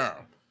lived in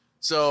Durham.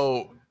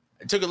 So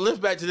I took a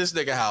lift back to this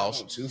nigga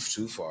house.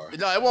 Too far.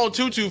 No, it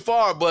wasn't too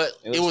far, but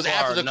it was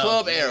after the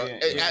club era.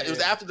 Yeah. It was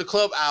after the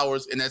club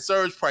hours, and that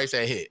surge price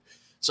had hit.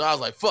 So I was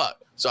like, fuck.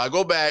 So I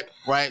go back,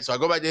 right? So I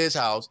go back to his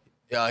house.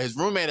 His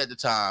roommate at the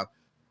time,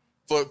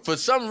 for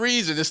some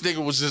reason, this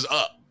nigga was just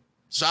up.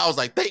 So I was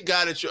like, thank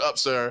God that you're up,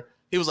 sir.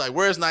 He was like,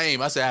 where's Naeem?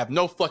 I said, I have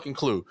no fucking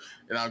clue.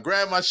 And I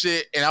grabbed my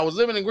shit, and I was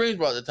living in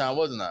Greensboro at the time,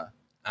 wasn't I?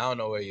 I don't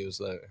know where you was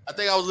living. I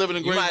think I was living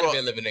in You Greensboro. might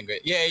have been living in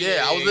Greensboro.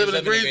 Yeah, I was living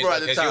in Greensboro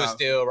at the time. You were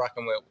still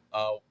rocking with,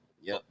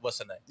 Yep. what's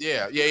her name?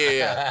 Yeah.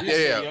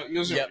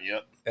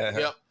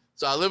 Yep.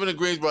 So I lived in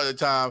Greensboro at the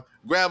time.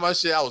 Grabbed my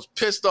shit. I was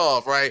pissed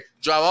off, right?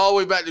 Drive all the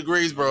way back to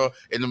Greensboro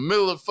in the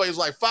middle of the, it was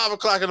like 5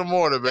 o'clock in the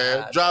morning,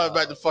 man. Driving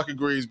back to fucking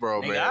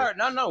Greensboro, nigga,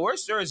 man. No,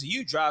 worst story is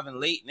you driving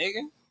late,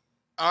 nigga.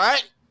 All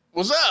right.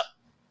 What's up?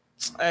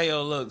 Hey,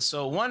 yo, look.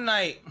 So one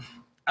night,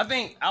 I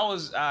think I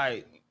was, all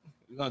right,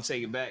 we're going to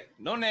take it back.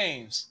 No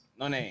names.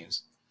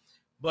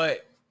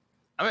 But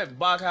I'm at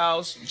Bach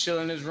House,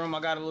 chilling in his room. I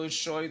got a little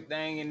shorty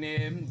thing in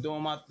there,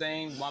 doing my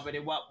thing. Wop-a-dee,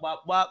 wop,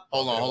 wop, wop.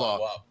 Hold on.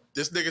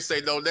 This nigga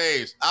say no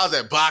names. I was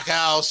at Bach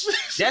House.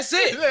 That's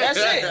it. All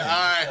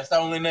right. That's the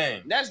only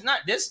name. That's not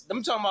this.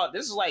 I'm talking about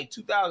this is like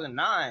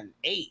 2009,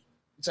 8.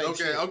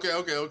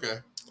 Okay.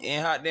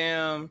 And hot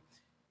damn,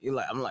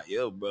 I'm like,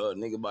 yo, bro,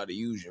 nigga about to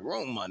use your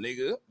room, my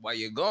nigga. While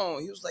you're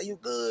gone, he was like, you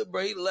good,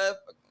 bro. He left.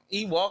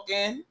 He walked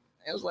in.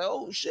 It was like,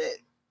 oh shit.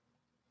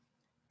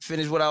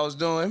 Finished what I was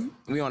doing.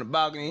 We on the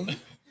balcony.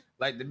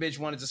 Like the bitch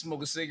wanted to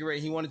smoke a cigarette.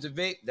 He wanted to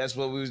vape. That's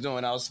what we was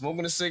doing. I was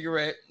smoking a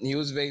cigarette. And he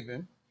was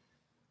vaping.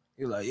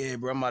 He was like, yeah,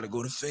 bro, I'm about to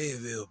go to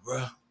Fayetteville,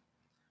 bro.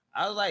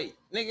 I was like,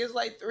 nigga, it's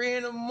like 3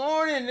 a.m,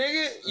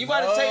 nigga. You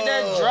about to take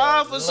that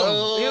drive for some?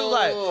 He was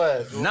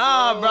like,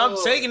 nah, bro, I'm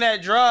taking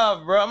that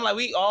drive, bro. I'm like,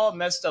 we all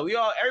messed up.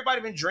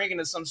 Everybody been drinking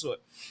of some sort.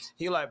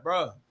 He like,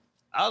 bro.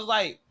 I was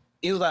like,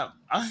 I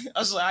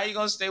was like, how you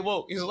gonna stay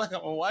woke? He was like, I'm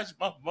gonna watch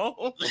my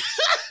phone.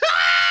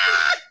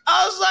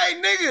 I was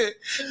like, nigga,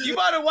 you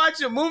about to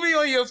watch a movie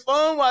on your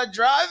phone while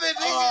driving, nigga?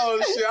 Oh,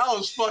 shit, I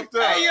was fucked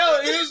up. Hey, yo,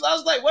 I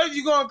was like, what if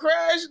you gonna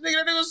crash? Nigga,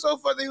 that nigga was so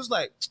funny. He was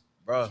like,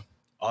 bro,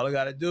 all I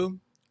gotta do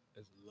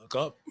is look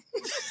up.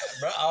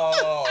 Bro,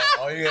 all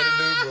you gotta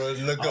do, bro,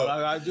 is look up. All I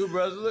gotta do,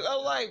 bro, is look. I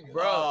was like,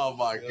 bro. Oh,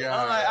 my God.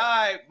 I'm like, all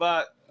right,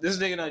 but this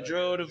nigga done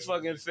drove to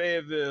fucking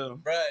Fayetteville.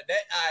 Bro, all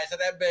right, so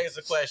that begs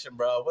the question,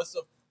 bro. What's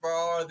the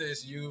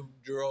farthest you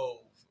drove?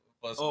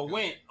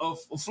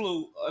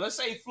 Flew. Let's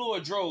say flew or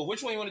drove.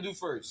 Which one you want to do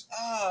first?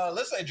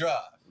 Let's say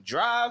drive.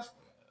 Drive?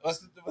 What's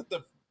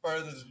the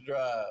furthest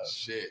drive?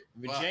 Shit.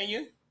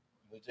 Virginia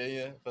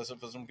for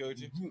some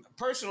Gucci.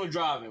 Personal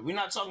driving. We're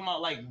not talking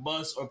about like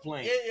bus or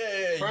plane.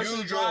 Yeah.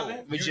 Personal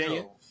driving.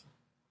 Virginia.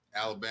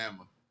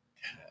 Alabama.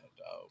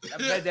 I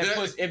bet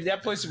if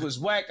that pussy was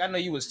whack, I know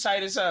you was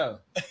tight as hell.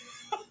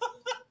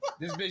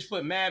 This bitch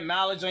put mad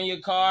mileage on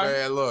your car.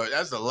 Man, look,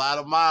 that's a lot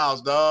of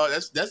miles, dog.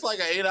 That's like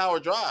an 8-hour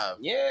drive.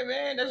 Yeah,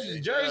 man, that's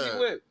just Jersey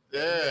whip.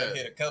 Yeah,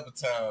 hit a couple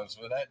times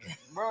for that,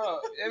 bro.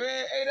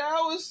 Man, 8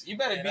 hours. You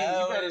better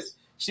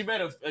She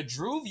better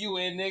drove you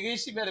in,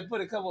 nigga. She better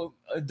put a couple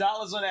of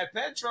dollars on that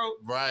petrol.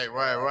 Right.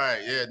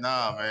 Yeah,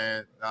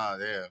 man.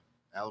 Yeah.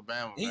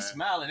 Alabama, He's man.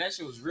 smiling. That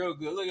shit was real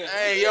good. Look at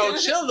Hey, yo,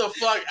 chill the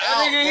fuck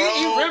out, nigga, bro.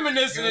 he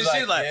reminiscing and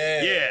shit like,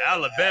 yeah,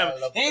 Alabama.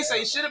 He ain't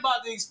say shit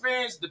about the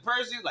experience. The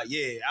person, he was like,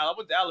 yeah, I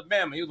went to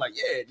Alabama. He was like,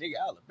 yeah, nigga,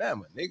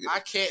 Alabama, nigga. I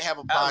can't have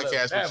a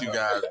podcast with you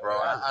guys, bro.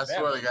 I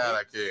swear to God,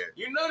 I can't.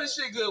 You know this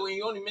shit good when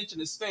you only mention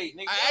the state,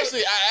 nigga. I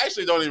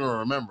actually don't even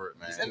remember it,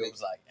 man. It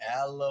was like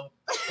Alabama.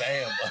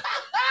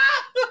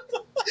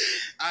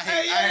 I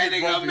hate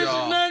nigga, both I of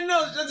y'all. mentioned nothing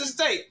else. Just the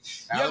state.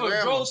 You Alabama.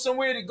 ever drove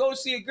somewhere to go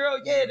see a girl?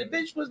 Yeah, the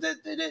bitch was that.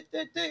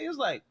 It was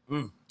like,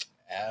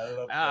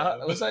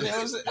 Alabama. what's that name?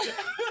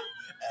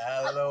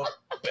 Alabama.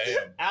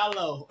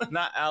 Aloe,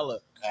 not Aloe.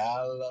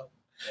 Alabama.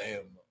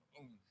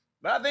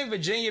 But I think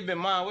Virginia been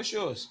mine. What's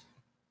yours?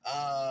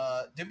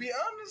 To be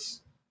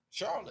honest,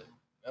 Charlotte.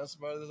 That's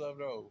the furthest I've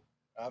drove.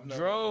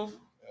 Drove.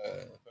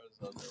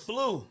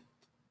 Flew.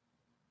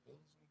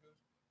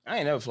 I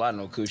ain't never fly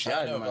no coochie.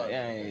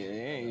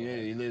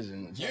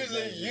 Listen.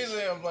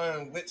 Usually I'm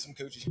flying with some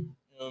coochie. You know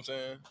what I'm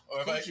saying?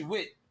 Or if Coochie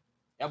with.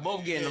 Y'all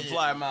both getting them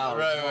fly miles.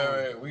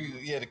 Right.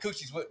 The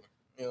coochie's with me.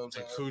 You know what I'm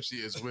saying? The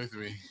coochie is with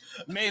me.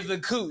 May the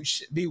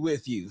cooch be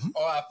with you.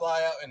 Or I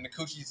fly out and the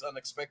coochie's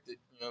unexpected.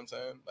 You know what I'm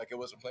saying? Like it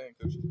wasn't playing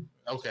coochie.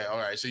 Okay, all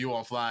right. So you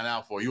were flying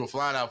out for a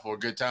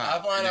good time. I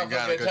flying out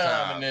for a good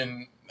time, and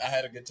then I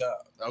had a good time.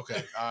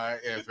 Okay, all right.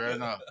 Yeah, fair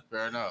enough.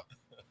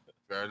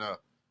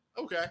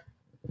 Okay.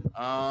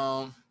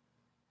 I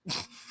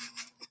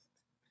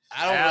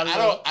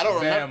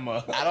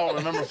don't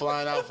remember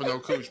flying out for no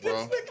cooch,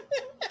 bro.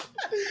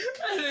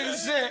 Hey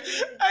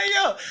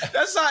yo,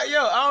 that's how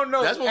I don't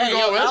know. That's what we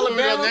go.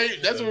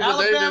 That's what we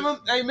Alabama.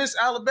 Hey, Miss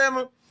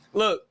Alabama.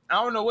 Look, I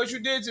don't know what you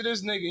did to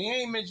this nigga. He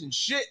ain't mentioned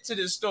shit to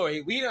this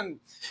story. We done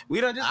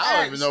just I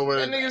don't even know where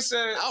that nigga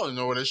said. I don't even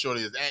know where this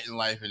shorty is at in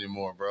life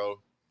anymore, bro.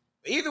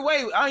 Either way,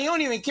 you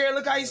don't even care.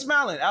 Look how he's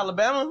smiling.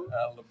 Alabama.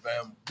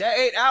 Alabama. That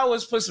 8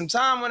 hours put some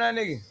time on that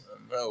nigga.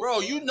 Bro,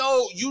 you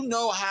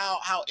know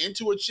how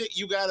into a chick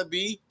you gotta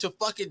be to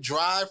fucking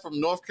drive from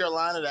North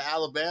Carolina to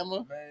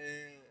Alabama?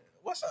 Man,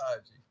 what's her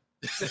IG?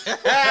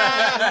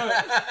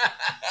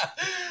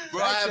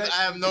 Bro, I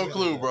have no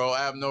clue, bro. I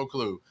have no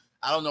clue.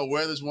 I don't know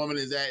where this woman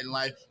is at in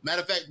life.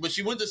 Matter of fact, but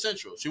she went to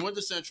Central. You know what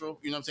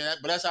I'm saying?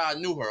 But that's how I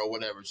knew her or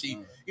whatever. She,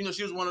 you know,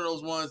 she was one of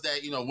those ones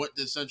that, you know, went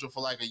to Central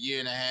for like a year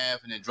and a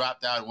half and then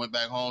dropped out and went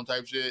back home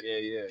type shit.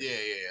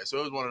 Yeah. So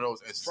it was one of those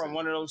instances. From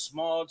one of those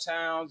small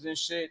towns and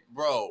shit.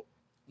 Bro,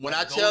 when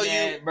I tell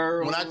you,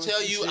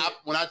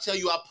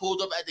 I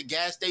pulled up at the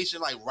gas station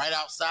like right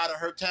outside of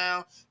her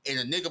town, and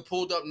a nigga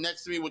pulled up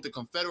next to me with the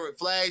Confederate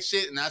flag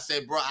shit, and I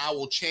said, bro, I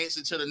will chance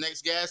it to the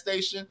next gas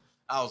station.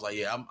 I was like,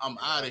 yeah, I'm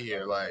out of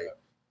here. Like,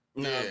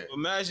 yeah.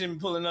 Imagine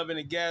pulling up in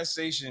a gas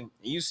station and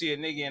you see a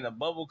nigga in a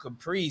bubble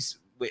Caprice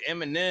with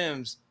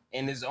M&Ms,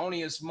 and there's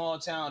only a small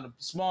town.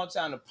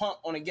 The pump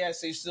on the gas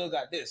station still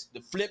got this.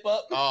 The flip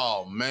up.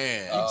 Oh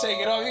man. You take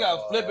it off, you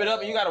gotta flip it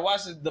up, and you gotta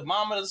watch the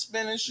thermometer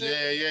spin and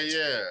shit.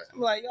 Yeah. I'm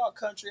like, y'all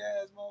country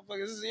ass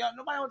motherfuckers. Y'all,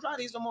 nobody don't try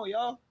these no more,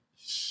 y'all.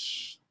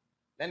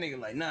 That nigga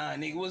like, nah,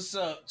 nigga, what's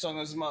up?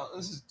 Talking about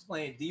this is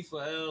playing D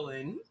for L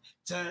and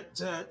turn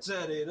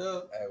it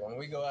up. Hey, when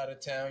we go out of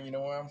town, you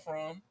know where I'm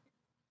from?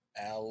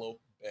 Alabama.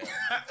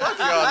 Fuck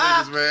y'all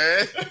niggas,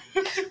 man.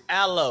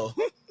 Alabama.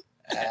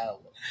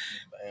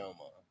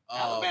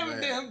 Oh, Alabama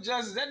did him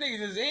justice. That nigga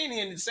just ain't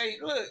in to say,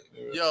 look.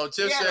 Yo,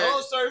 Tiff said, the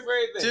whole story for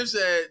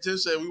everything. Tiff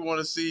said we want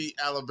to see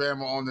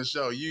Alabama on the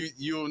show.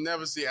 You'll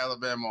never see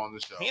Alabama on the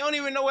show. He don't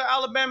even know where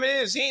Alabama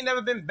is. He ain't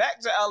never been back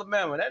to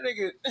Alabama. That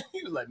nigga,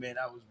 he was like, man,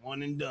 that was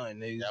one and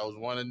done, nigga. That was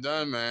one and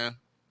done, man.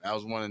 That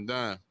was one and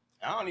done.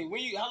 I don't even.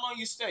 How long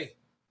you stay?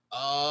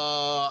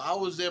 I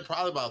was there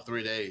probably about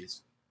 3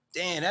 days.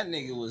 Damn, that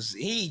nigga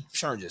he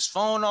turned his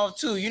phone off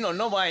too. You know,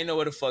 nobody know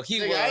where the fuck he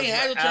was. I ain't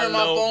had to turn my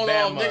phone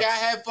off. Nigga, I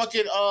had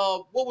fucking,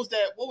 what was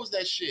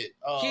that shit?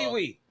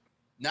 Kiwi.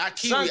 Not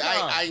Kiwi.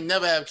 I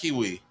never have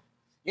Kiwi.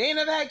 You ain't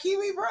never had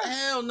Kiwi, bro?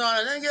 Hell no,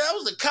 nigga. That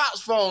was the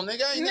cop's phone,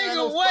 nigga. I ain't never had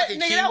no what?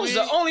 fucking Nigga, Kiwi. that was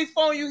the only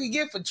phone you could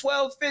get for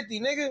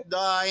 $12.50, nigga.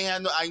 Nah,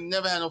 I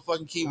never had no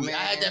fucking Kiwi. Man. I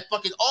had that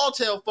fucking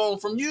Alltel phone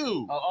from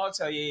you. Oh,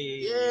 Alltel,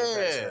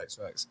 yeah.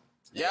 Facts.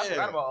 Yeah, I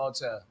forgot about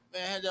Alltel.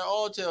 Man, I had that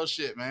Alltel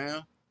shit,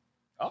 man.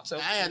 Alltel.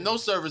 I had no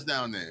service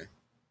down there.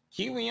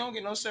 Kiwi, you don't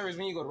get no service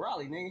when you go to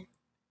Raleigh, nigga.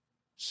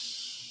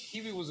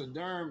 Kiwi was a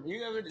Durham.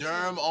 You ever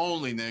Durham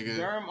only, nigga.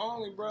 Durham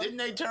only, bro. Didn't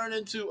they turn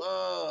into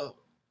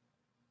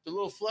the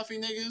little fluffy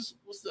niggas?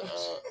 What's the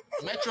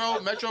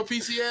Metro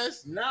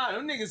PCS? Nah,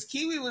 them niggas.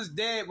 Kiwi was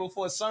dead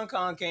before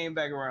Suncon came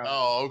back around.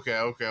 Oh, okay.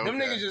 Them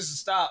niggas just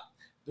stopped.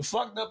 The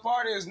fucked up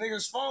part is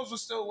niggas' phones were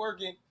still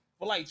working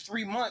for like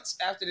 3 months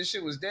after this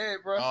shit was dead,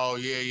 bro. Oh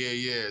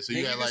yeah. So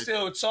you had can like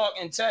still talk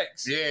and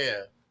text.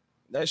 Yeah.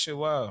 That shit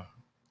wild.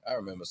 I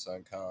remember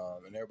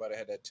Suncom, and everybody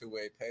had that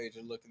two-way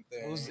pager looking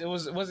thing. It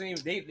wasn't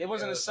even. It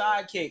wasn't a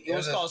sidekick. It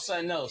was called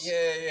something else.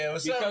 Yeah, it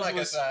was something like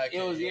a sidekick.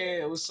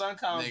 It was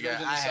Suncom.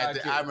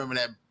 Nigga, I remember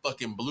that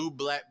fucking blue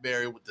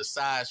BlackBerry with the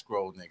side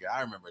scroll, nigga. I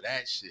remember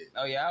that shit.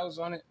 Oh yeah, I was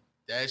on it.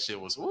 That shit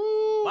was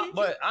woo.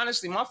 But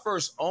honestly, my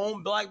first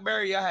own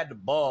BlackBerry, I had the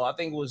ball. I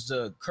think it was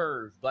the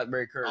Curve,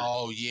 BlackBerry Curve.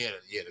 Oh yeah,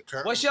 the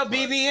Curve. What's your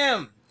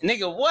BBM?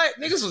 Nigga, what?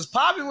 Niggas was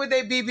popping with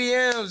their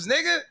BBMs,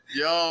 nigga.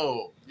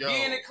 Yo.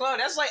 Be in the club.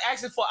 That's like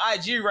asking for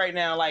IG right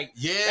now. Like,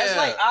 yeah. That's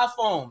like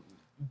iPhone.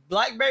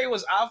 BlackBerry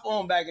was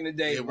iPhone back in the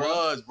day, It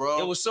was, bro.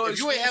 It was so If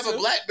you ain't have a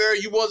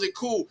BlackBerry, you wasn't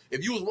cool.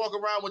 If you was walking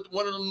around with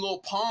one of them little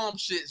palm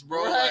shits,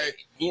 bro, right.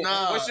 like, yeah.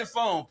 nah. What's your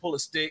phone? Pull a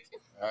stick.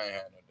 I ain't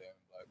had no damn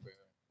BlackBerry.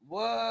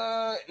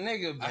 What?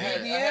 Nigga, I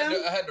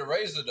had the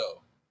Razor,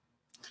 though.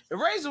 The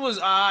Razor was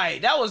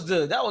alright. That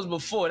was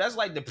before. That's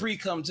like the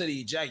pre-cum to the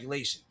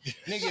ejaculation.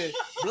 Nigga,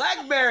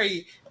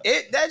 BlackBerry,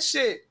 that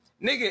shit,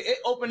 nigga, it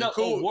opened up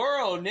a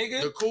world,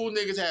 nigga. The cool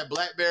niggas had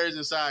BlackBerries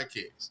and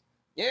sidekicks.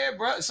 Yeah,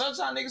 bro.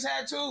 Sometimes niggas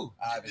had too.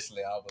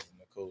 Obviously, I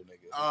wasn't a cool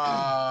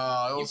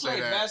nigga. You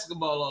played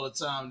basketball all the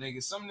time,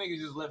 nigga. Some niggas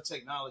just left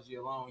technology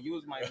alone. You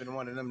might have been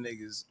one of them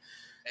niggas.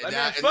 And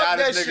now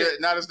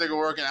this nigga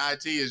working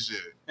IT and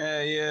shit.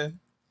 Yeah.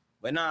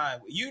 But nah,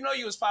 you know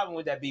you was popping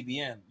with that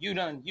BBM. You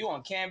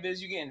on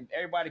Canvas, you getting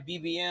everybody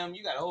BBM,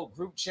 you got a whole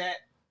group chat.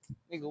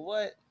 Nigga,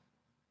 what?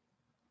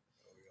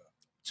 Oh, yeah.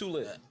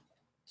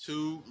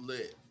 Too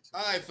lit.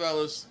 All right,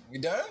 fellas. We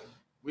done?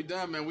 We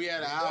done, man. We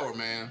had an hour,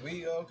 man.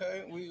 We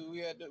okay. We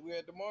had the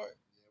mark.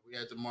 Yeah, we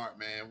had the mark,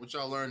 man. What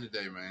y'all learned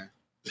today, man?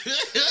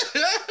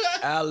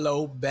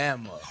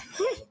 Alabama.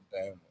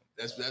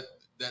 That's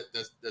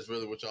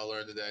really what y'all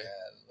learned today.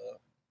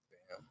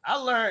 I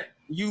learned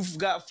you've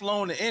got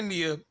flown to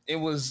India. It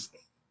was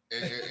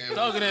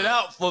thugging it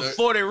out for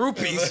 40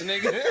 rupees,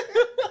 nigga.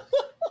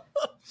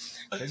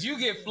 Cause you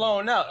get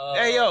flown out.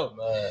 Hey yo,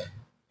 man.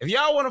 If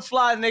y'all want to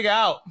fly a nigga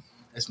out,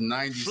 that's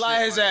 90.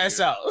 Fly his ass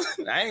out.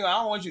 I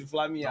don't want you to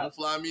fly me out. Don't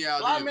fly me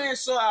out. Fly man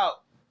so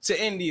out to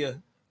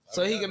India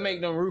so he can make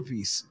them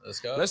rupees.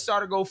 Let's go. Let's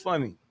start a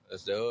GoFundMe.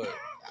 Let's do it.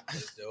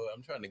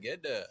 I'm trying to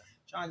get that.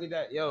 Trying to get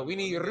that. Yo, we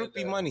need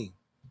rupee money.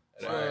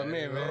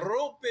 Man.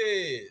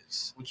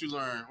 Rupees. What you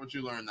learn,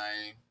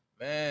 Naeem?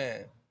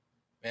 Man,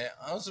 Man,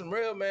 on some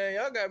real, man,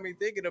 y'all got me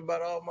thinking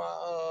about all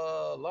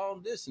my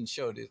long distance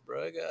shorties,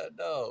 bro. I got a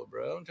dog,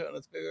 bro. I'm trying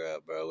to figure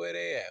out, bro, where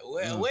they at.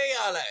 Where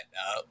y'all at,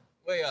 dog?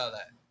 Where y'all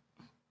at?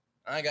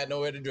 I ain't got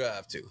nowhere to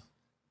drive to.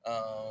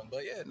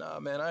 But yeah, nah,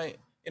 man, I ain't,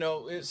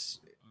 this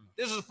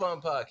is a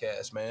fun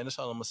podcast, man. That's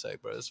all I'm gonna say,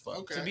 bro. It's fun.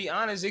 Okay. To be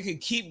honest, it could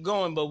keep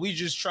going, but we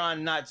just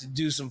trying not to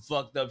do some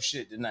fucked up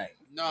shit tonight.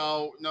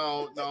 No.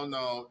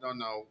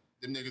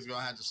 Them niggas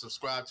gonna have to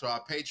subscribe to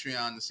our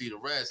Patreon to see the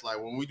rest. Like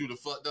when we do the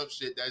fucked up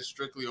shit, that's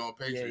strictly on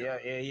Patreon. Yeah.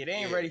 They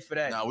ain't ready for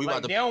that. Nah, we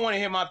they don't want to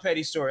hear my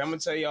petty story. I'm gonna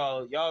tell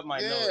y'all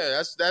might know.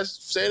 Yeah, that's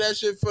say that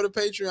shit for the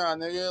Patreon,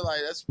 nigga. Like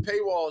that's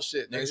paywall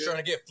shit. Niggas trying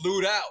to get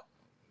flued out.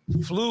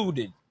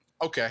 Flued.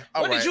 Okay.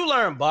 What did you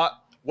learn,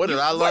 Bach? What did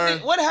I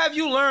learn? What have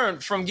you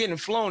learned from getting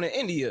flown to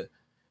India?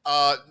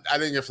 I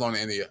didn't get flown to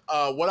India.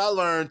 What I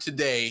learned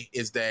today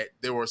is that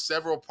there were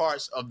several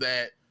parts of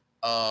that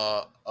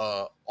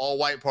all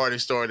white party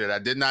story that I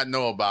did not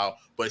know about,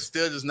 but it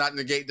still does not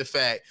negate the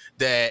fact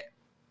that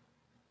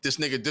this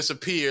nigga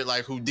disappeared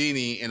like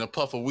Houdini in a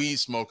puff of weed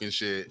smoking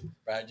shit.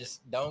 Right,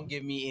 just don't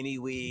give me any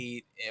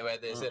weed,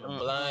 whether it's in a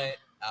blunt,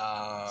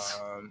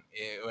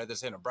 whether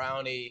it's in a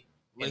brownie,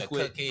 liquid.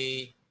 In a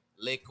cookie,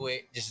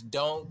 liquid. Just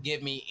don't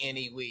give me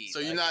any weed. So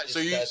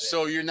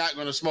you're you're not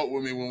gonna smoke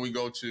with me when we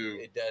go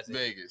to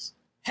Vegas.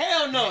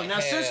 Hell no. Now,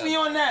 since we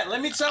on that, let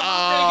me tell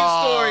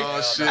my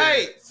Vegas story. Shit.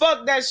 Hey,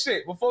 fuck that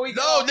shit. Before we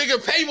go. No, nigga,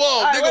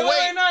 paywall. Right, nigga,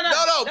 wait.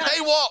 No.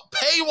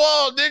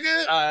 Paywall,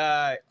 nigga.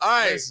 All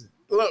right. Listen.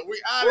 Look,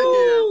 we out of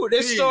here.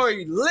 This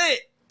story lit.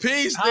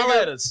 Peace, Holla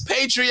nigga. at us.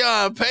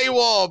 Patreon,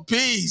 paywall,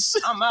 peace.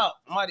 I'm out.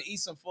 I'm about to eat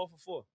some 4 for $4.